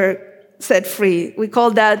slaves were set free. We call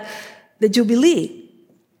that the Jubilee.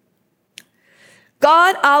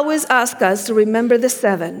 God always asks us to remember the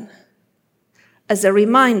 7 as a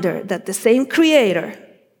reminder that the same Creator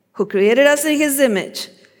who created us in His image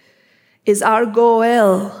is our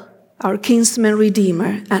Goel, our kinsman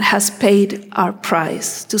Redeemer, and has paid our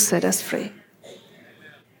price to set us free.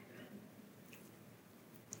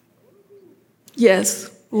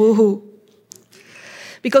 Yes, woohoo.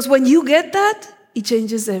 Because when you get that, it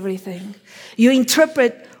changes everything. You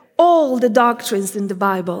interpret all the doctrines in the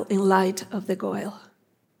Bible in light of the Goel.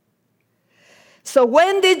 So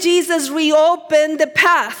when did Jesus reopen the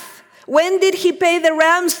path? When did he pay the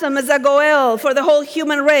ransom as a Goel for the whole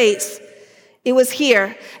human race? It was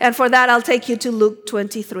here. And for that, I'll take you to Luke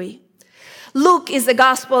 23. Luke is the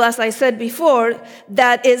gospel, as I said before,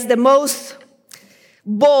 that is the most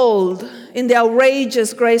bold in the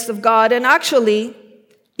outrageous grace of God. And actually,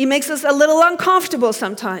 it makes us a little uncomfortable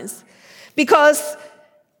sometimes because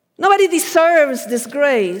nobody deserves this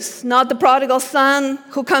grace. Not the prodigal son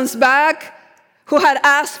who comes back, who had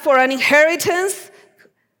asked for an inheritance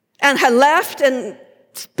and had left and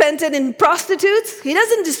spent it in prostitutes. He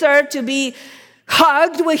doesn't deserve to be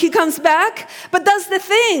hugged when he comes back. But that's the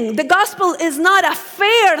thing. The gospel is not a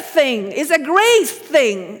fair thing. It's a grace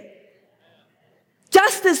thing.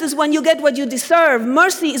 Justice is when you get what you deserve.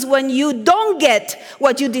 Mercy is when you don't get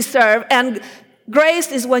what you deserve. And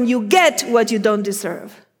grace is when you get what you don't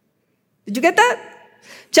deserve. Did you get that?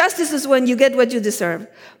 Justice is when you get what you deserve.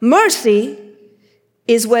 Mercy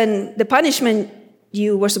is when the punishment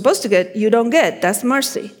you were supposed to get, you don't get. That's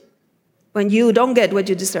mercy. When you don't get what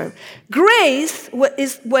you deserve. Grace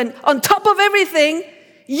is when, on top of everything,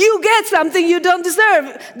 you get something you don't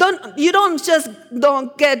deserve. You don't just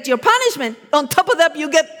don't get your punishment. On top of that, you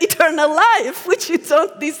get eternal life, which you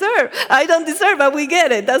don't deserve. I don't deserve, but we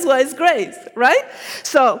get it. That's why it's grace, right?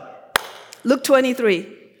 So, Luke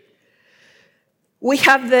 23. We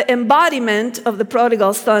have the embodiment of the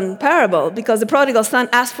prodigal son parable because the prodigal son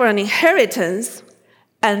asked for an inheritance,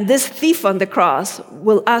 and this thief on the cross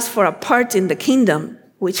will ask for a part in the kingdom,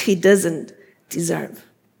 which he doesn't deserve.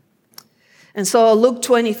 And so Luke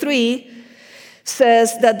 23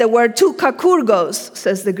 says that the word to kakurgos,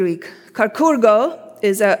 says the Greek. Kakurgo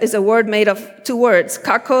is a word made of two words,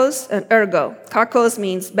 kakos and ergo. Kakos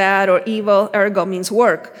means bad or evil, ergo means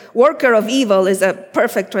work. Worker of evil is a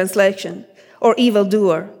perfect translation, or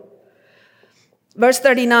evildoer. Verse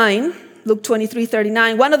 39, Luke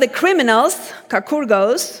 23:39, one of the criminals,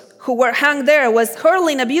 kakurgos, who were hung there, was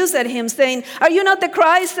hurling abuse at him, saying, "Are you not the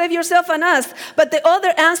Christ? Save yourself and us." But the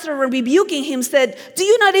other answered, rebuking him, said, "Do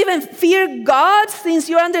you not even fear God, since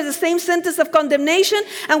you're under the same sentence of condemnation?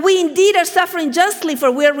 And we indeed are suffering justly,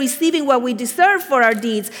 for we are receiving what we deserve for our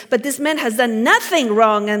deeds. But this man has done nothing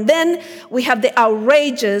wrong." And then we have the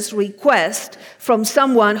outrageous request from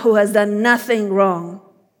someone who has done nothing wrong,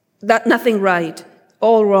 nothing right,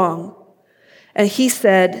 all wrong. And he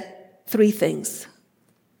said three things.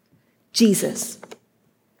 Jesus.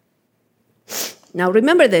 Now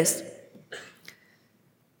remember this.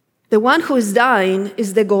 The one who is dying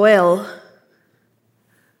is the Goel,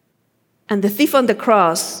 and the thief on the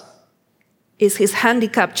cross is his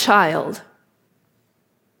handicapped child.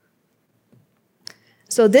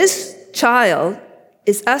 So this child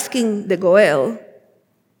is asking the Goel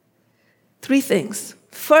three things.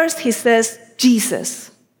 First, he says,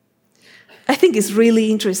 Jesus. I think it's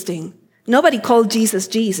really interesting. Nobody called Jesus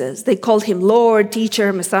Jesus. They called him Lord,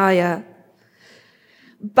 Teacher, Messiah.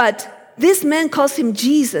 But this man calls him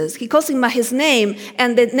Jesus. He calls him by his name.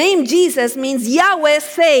 And the name Jesus means Yahweh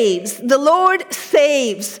saves. The Lord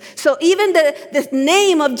saves. So even the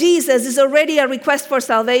name of Jesus is already a request for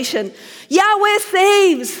salvation. Yahweh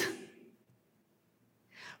saves.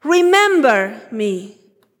 Remember me.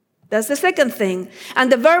 That's the second thing.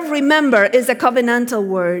 And the verb remember is a covenantal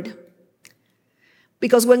word.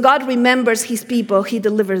 Because when God remembers his people, he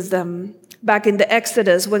delivers them. Back in the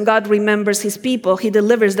Exodus, when God remembers his people, he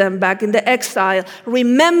delivers them back in the exile.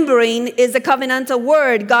 Remembering is a covenantal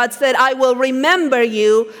word. God said, I will remember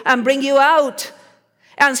you and bring you out.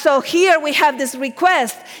 And so here we have this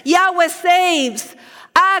request. Yahweh saves.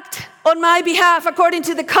 Act on my behalf according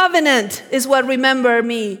to the covenant is what remember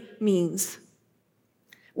me means.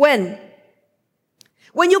 When?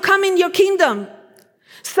 When you come in your kingdom.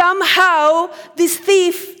 Somehow, this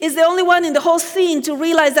thief is the only one in the whole scene to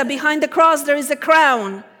realize that behind the cross there is a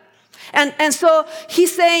crown. And so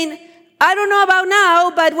he's saying, I don't know about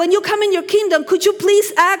now, but when you come in your kingdom, could you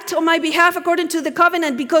please act on my behalf according to the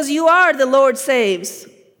covenant, because you are the Lord saves.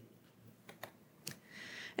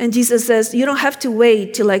 And Jesus says, you don't have to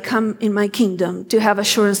wait till I come in my kingdom to have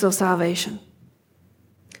assurance of salvation.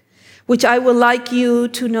 Which I would like you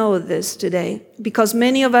to know this today, because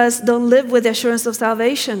many of us don't live with the assurance of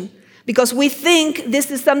salvation, because we think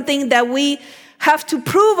this is something that we have to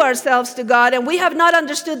prove ourselves to God, and we have not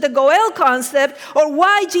understood the Goel concept, or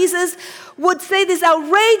why Jesus would say this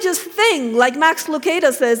outrageous thing, like Max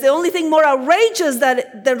Lucado says, the only thing more outrageous than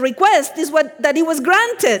the request is that he was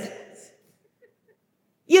granted.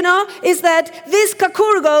 is that this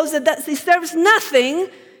kakurgos that deserves nothing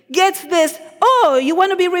gets this, oh, you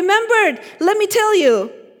want to be remembered? Let me tell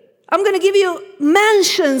you, I'm going to give you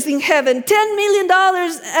mansions in heaven, $10 million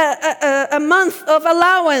a month of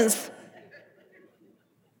allowance.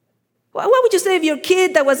 What would you say if your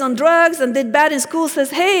kid that was on drugs and did bad in school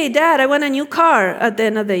says, hey, Dad, I want a new car at the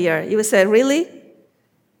end of the year? You would say, really?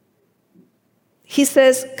 He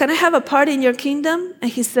says, can I have a part in your kingdom?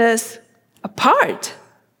 And he says, a part?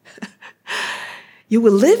 You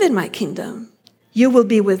will live in my kingdom. You will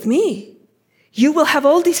be with me. You will have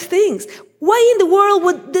all these things. Why in the world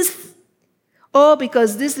would this? Oh,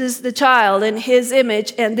 because this is the child in his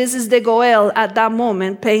image, and this is the Goel at that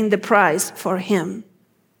moment paying the price for him.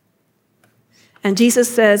 And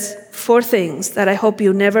Jesus says 4 things that I hope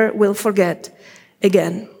you never will forget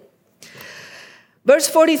again. Verse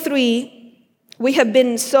 43, we have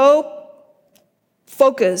been so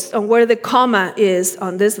focused on where the comma is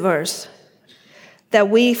on this verse that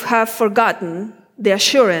we have forgotten the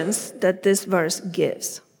assurance that this verse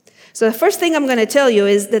gives. So the first thing I'm going to tell you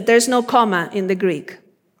is that there's no comma in the Greek.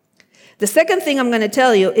 The second thing I'm going to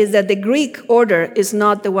tell you is that the Greek order is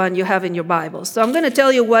not the one you have in your Bible. So I'm going to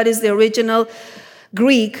tell you what is the original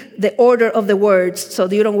Greek, the order of the words, so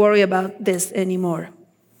that you don't worry about this anymore.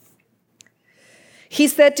 He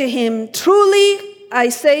said to him, truly I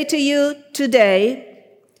say to you today,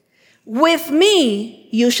 with me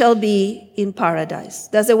you shall be in paradise.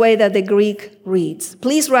 That's the way that the Greek reads.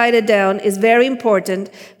 Please write it down. It's very important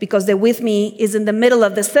because the with me is in the middle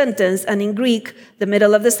of the sentence, and in Greek, the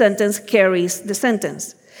middle of the sentence carries the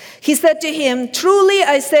sentence. He said to him, truly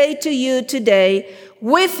I say to you today,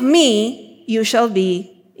 with me you shall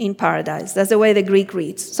be in paradise. That's the way the Greek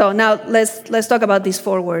reads. So now let's talk about these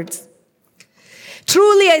 4 words.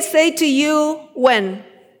 Truly I say to you, when?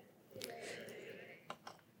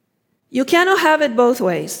 You cannot have it both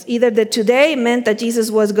ways. Either the today meant that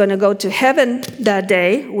Jesus was going to go to heaven that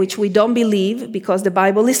day, which we don't believe because the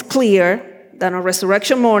Bible is clear that on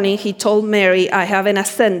resurrection morning, he told Mary, I haven't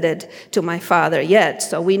ascended to my Father yet.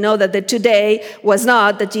 So we know that the today was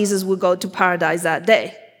not that Jesus would go to paradise that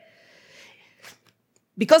day.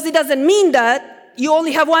 Because it doesn't mean that, you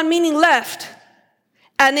only have one meaning left.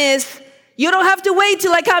 And is, you don't have to wait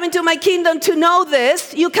till I come into my kingdom to know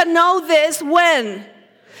this. You can know this when?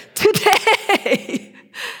 Today.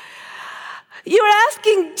 You're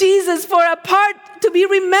asking Jesus for a part to be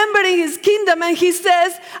remembered in his kingdom, and he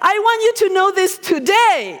says, I want you to know this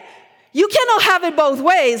today. You cannot have it both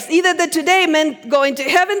ways. Either the today meant going to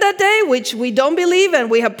heaven that day, which we don't believe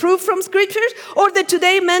and we have proof from scriptures, or the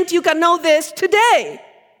today meant you can know this today.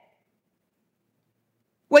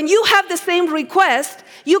 When you have the same request,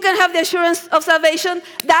 you can have the assurance of salvation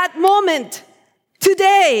that moment,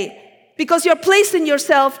 today. Because you're placing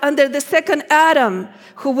yourself under the second Adam,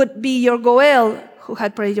 who would be your Goel, who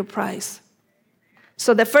had paid your price.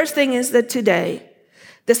 So the first thing is that today.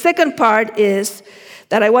 The second part is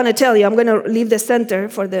that I want to tell you. I'm going to leave the center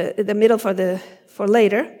for the middle for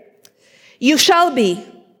later. You shall be.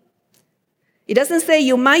 It doesn't say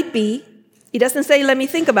you might be. It doesn't say let me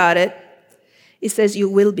think about it. It says you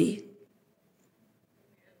will be.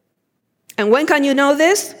 And when can you know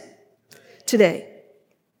this? Today.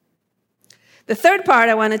 The third part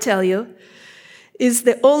I want to tell you is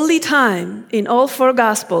the only time in all 4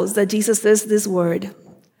 Gospels that Jesus says this word,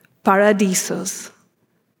 paradisos.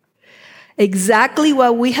 Exactly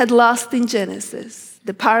what we had lost in Genesis,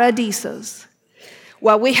 the paradisos.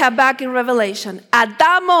 What we have back in Revelation. At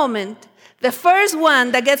that moment, the first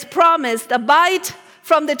one that gets promised a bite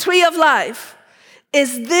from the tree of life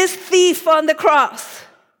is this thief on the cross.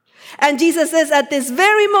 And Jesus says, at this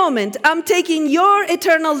very moment, I'm taking your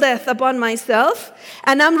eternal death upon myself,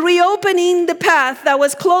 and I'm reopening the path that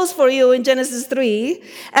was closed for you in Genesis 3,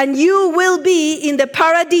 and you will be in the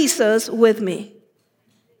paradisos with me.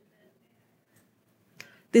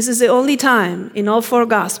 This is the only time in all 4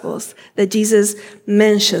 Gospels that Jesus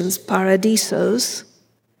mentions paradisos,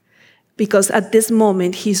 because at this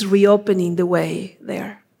moment, he's reopening the way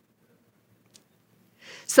there.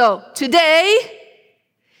 So today,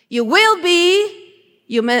 you will be,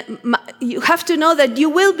 you have to know that you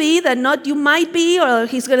will be, that not you might be, or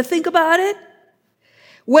he's going to think about it.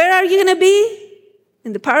 Where are you going to be?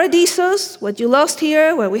 In the paradisos, what you lost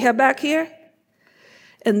here, what we have back here.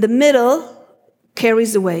 And the middle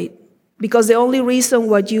carries the weight. Because the only reason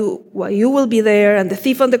why you will be there and the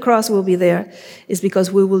thief on the cross will be there is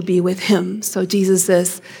because we will be with him. So Jesus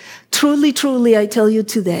says, truly, truly, I tell you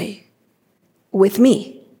today, with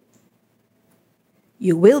me,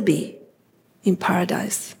 you will be in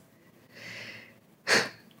paradise.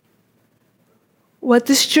 What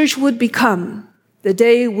this church would become the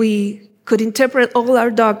day we could interpret all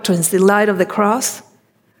our doctrines in light of the cross,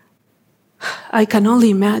 I can only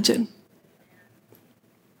imagine.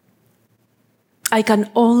 I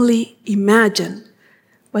can only imagine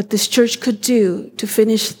what this church could do to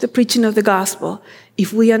finish the preaching of the gospel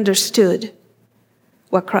if we understood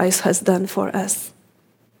what Christ has done for us.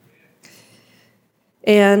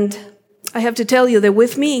 And I have to tell you that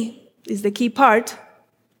with me is the key part.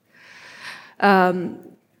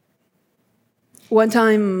 One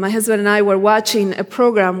time, my husband and I were watching a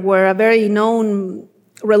program where a very known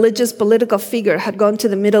religious political figure had gone to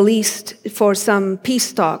the Middle East for some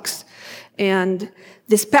peace talks. And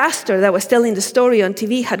this pastor that was telling the story on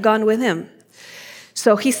TV had gone with him.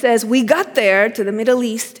 So he says, we got there to the Middle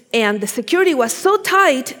East, and the security was so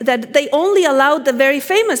tight that they only allowed the very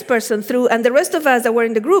famous person through, and the rest of us that were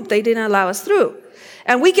in the group, they didn't allow us through.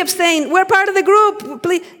 And we kept saying, we're part of the group,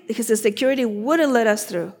 please. Because the security wouldn't let us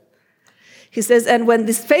through. He says, and when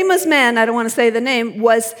this famous man, I don't want to say the name,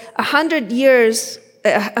 was 100 yards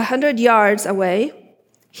away,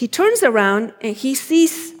 he turns around and he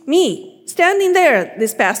sees me standing there,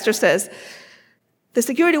 this pastor says. The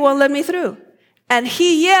security won't let me through. And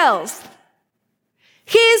he yells,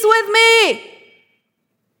 he's with me.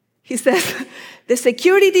 He says, the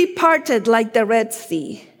security departed like the Red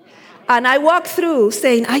Sea. And I walked through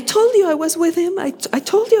saying, I told you I was with him. I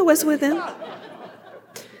told you I was with him.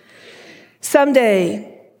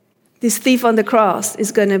 Someday, this thief on the cross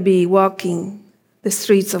is going to be walking the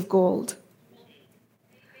streets of gold.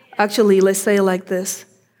 Actually, let's say it like this.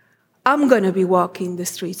 I'm going to be walking the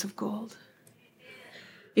streets of gold,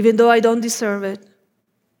 even though I don't deserve it.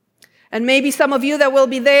 And maybe some of you that will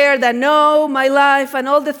be there that know my life and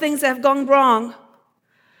all the things that have gone wrong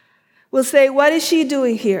will say, what is she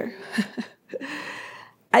doing here?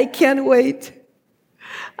 I can't wait.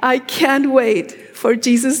 I can't wait for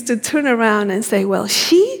Jesus to turn around and say, well,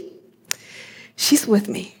 she's with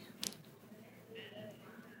me.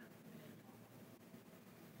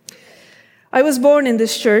 I was born in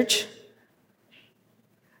this church,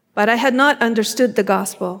 but I had not understood the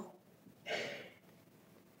gospel.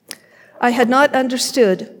 I had not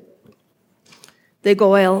understood the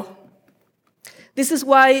Goel. This is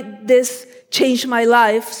why this changed my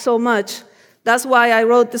life so much. That's why I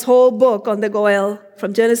wrote this whole book on the Goel,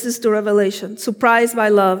 from Genesis to Revelation, Surprised by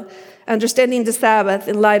Love, Understanding the Sabbath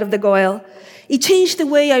in Light of the Goel. It changed the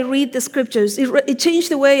way I read the scriptures. It changed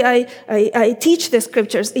the way I teach the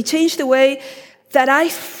scriptures. It changed the way that I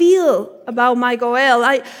feel about my Goel.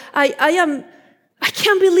 I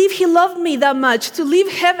can't believe he loved me that much to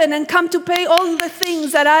leave heaven and come to pay all the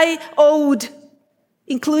things that I owed,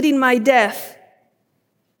 including my death.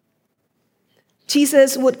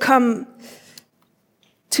 Jesus would come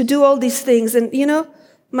to do all these things. And you know,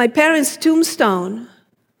 my parents' tombstone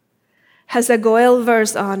has a Goel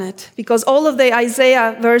verse on it, because all of the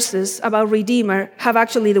Isaiah verses about Redeemer have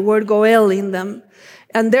actually the word Goel in them.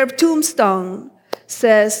 And their tombstone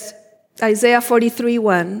says, Isaiah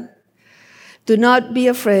 43:1, do not be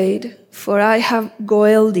afraid, for I have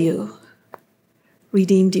Goeled you,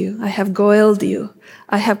 redeemed you. I have Goeled you.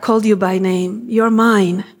 I have called you by name. You're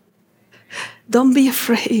mine. Don't be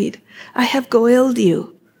afraid. I have Goeled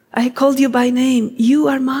you. I have called you by name. You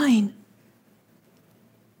are mine.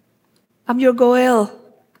 I'm your Goel.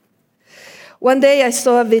 One day I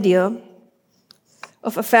saw a video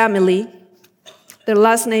of a family. Their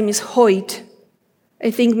last name is Hoyt.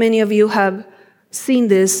 I think many of you have seen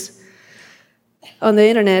this on the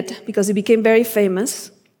internet because it became very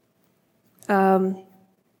famous. That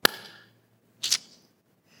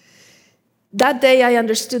day I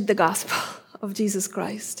understood the gospel of Jesus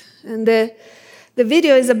Christ. And the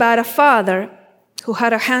video is about a father who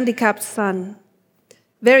had a handicapped son,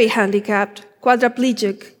 very handicapped,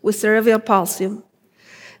 quadriplegic with cerebral palsy.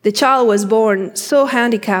 The child was born so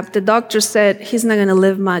handicapped, the doctor said, he's not going to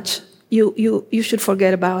live much. You should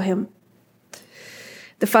forget about him.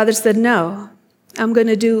 The father said, no, I'm going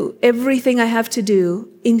to do everything I have to do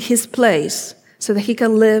in his place so that he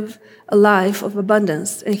can live a life of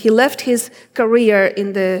abundance. And he left his career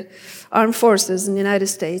in the armed forces in the United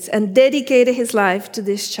States and dedicated his life to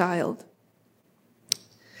this child.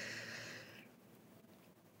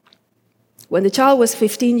 When the child was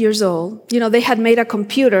 15 years old, they had made a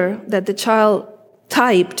computer that the child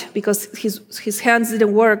typed because his hands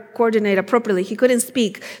didn't work, coordinate appropriately. He couldn't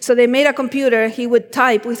speak. So they made a computer he would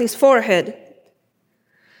type with his forehead.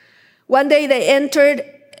 One day they entered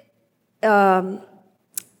a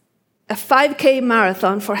 5K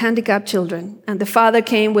marathon for handicapped children, and the father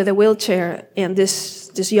came with a wheelchair and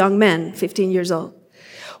this young man, 15 years old.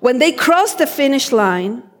 When they crossed the finish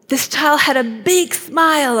line, this child had a big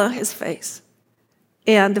smile on his face.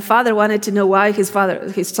 And the father wanted to know why his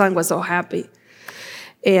son was so happy.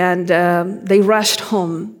 And they rushed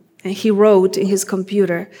home, and he wrote in his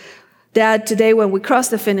computer, "Dad, today when we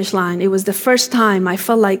crossed the finish line, it was the first time I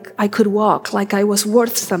felt like I could walk, like I was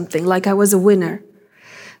worth something, like I was a winner."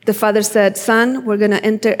 The father said, "Son, we're going to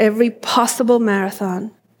enter every possible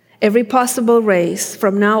marathon, every possible race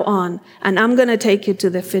from now on, and I'm going to take you to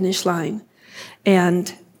the finish line.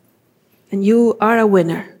 And you are a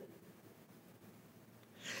winner."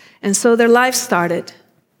 And so their life started.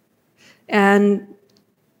 And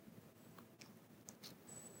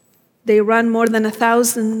they ran more than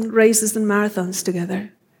 1,000 races and marathons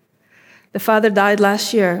together. The father died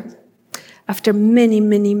last year after many,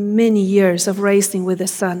 many, many years of racing with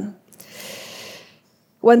his son.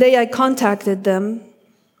 One day I contacted them,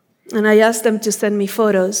 and I asked them to send me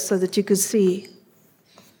photos so that you could see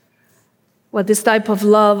what this type of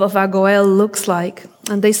love of Agoel looks like.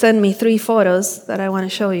 And they sent me 3 photos that I want to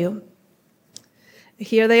show you.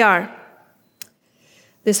 Here they are.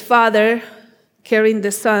 This father carrying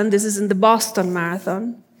the son. This is in the Boston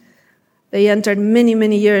Marathon. They entered many,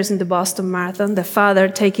 many years in the Boston Marathon, the father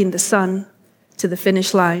taking the son to the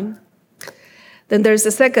finish line. Then there's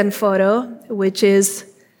the second photo, which is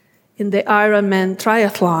in the Ironman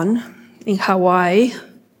triathlon in Hawaii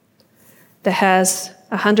that has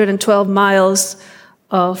 112 miles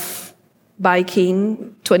of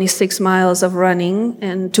biking, 26 miles of running,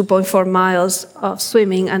 and 2.4 miles of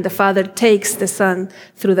swimming, and the father takes the son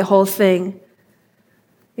through the whole thing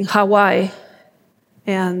in Hawaii.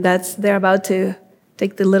 And they're about to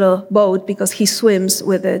take the little boat because he swims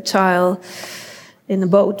with a child in a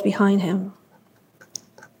boat behind him.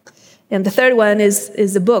 And the third one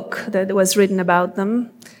is a book that was written about them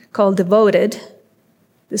called Devoted,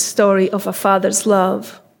 the story of a father's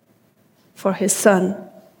love for his son.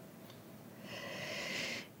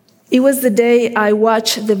 It was the day I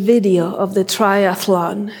watched the video of the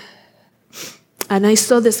triathlon, and I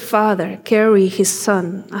saw this father carry his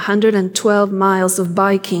son 112 miles of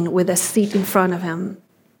biking with a seat in front of him.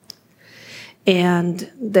 And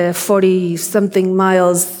the 40-something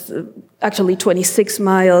miles, actually 26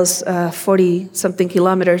 miles, 40-something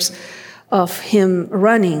kilometers of him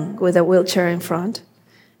running with a wheelchair in front,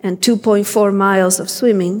 and 2.4 miles of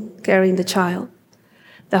swimming carrying the child.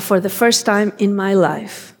 That for the first time in my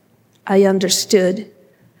life, I understood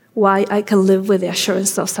why I can live with the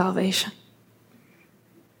assurance of salvation.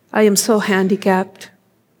 I am so handicapped.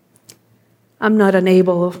 I'm not an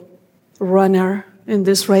able runner in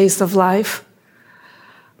this race of life,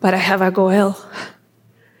 but I have a Goel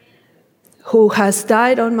who has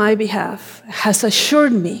died on my behalf, has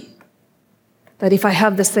assured me that if I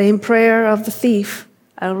have the same prayer of the thief,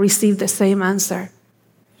 I'll receive the same answer.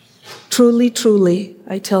 Truly, truly,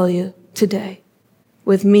 I tell you today,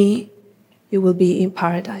 with me, you will be in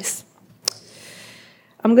paradise.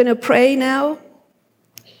 I'm going to pray now,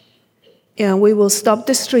 and we will stop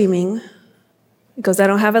the streaming because I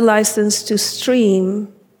don't have a license to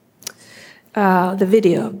stream the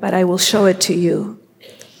video, but I will show it to you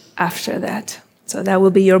after that. So that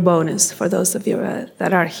will be your bonus for those of you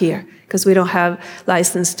that are here, because we don't have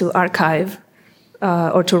license to archive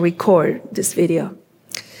or to record this video.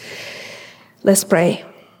 Let's pray.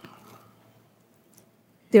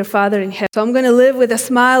 Dear Father in heaven, so I'm going to live with a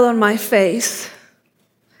smile on my face,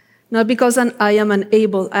 not because I am an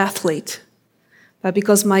able athlete, but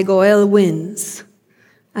because my Goel wins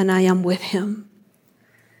and I am with him.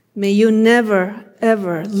 May you never,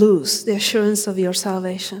 ever lose the assurance of your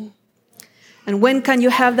salvation. And when can you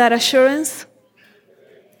have that assurance?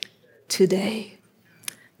 Today.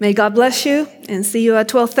 May God bless you, and see you at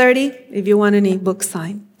 12:30 if you want any book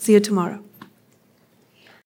signed. See you tomorrow.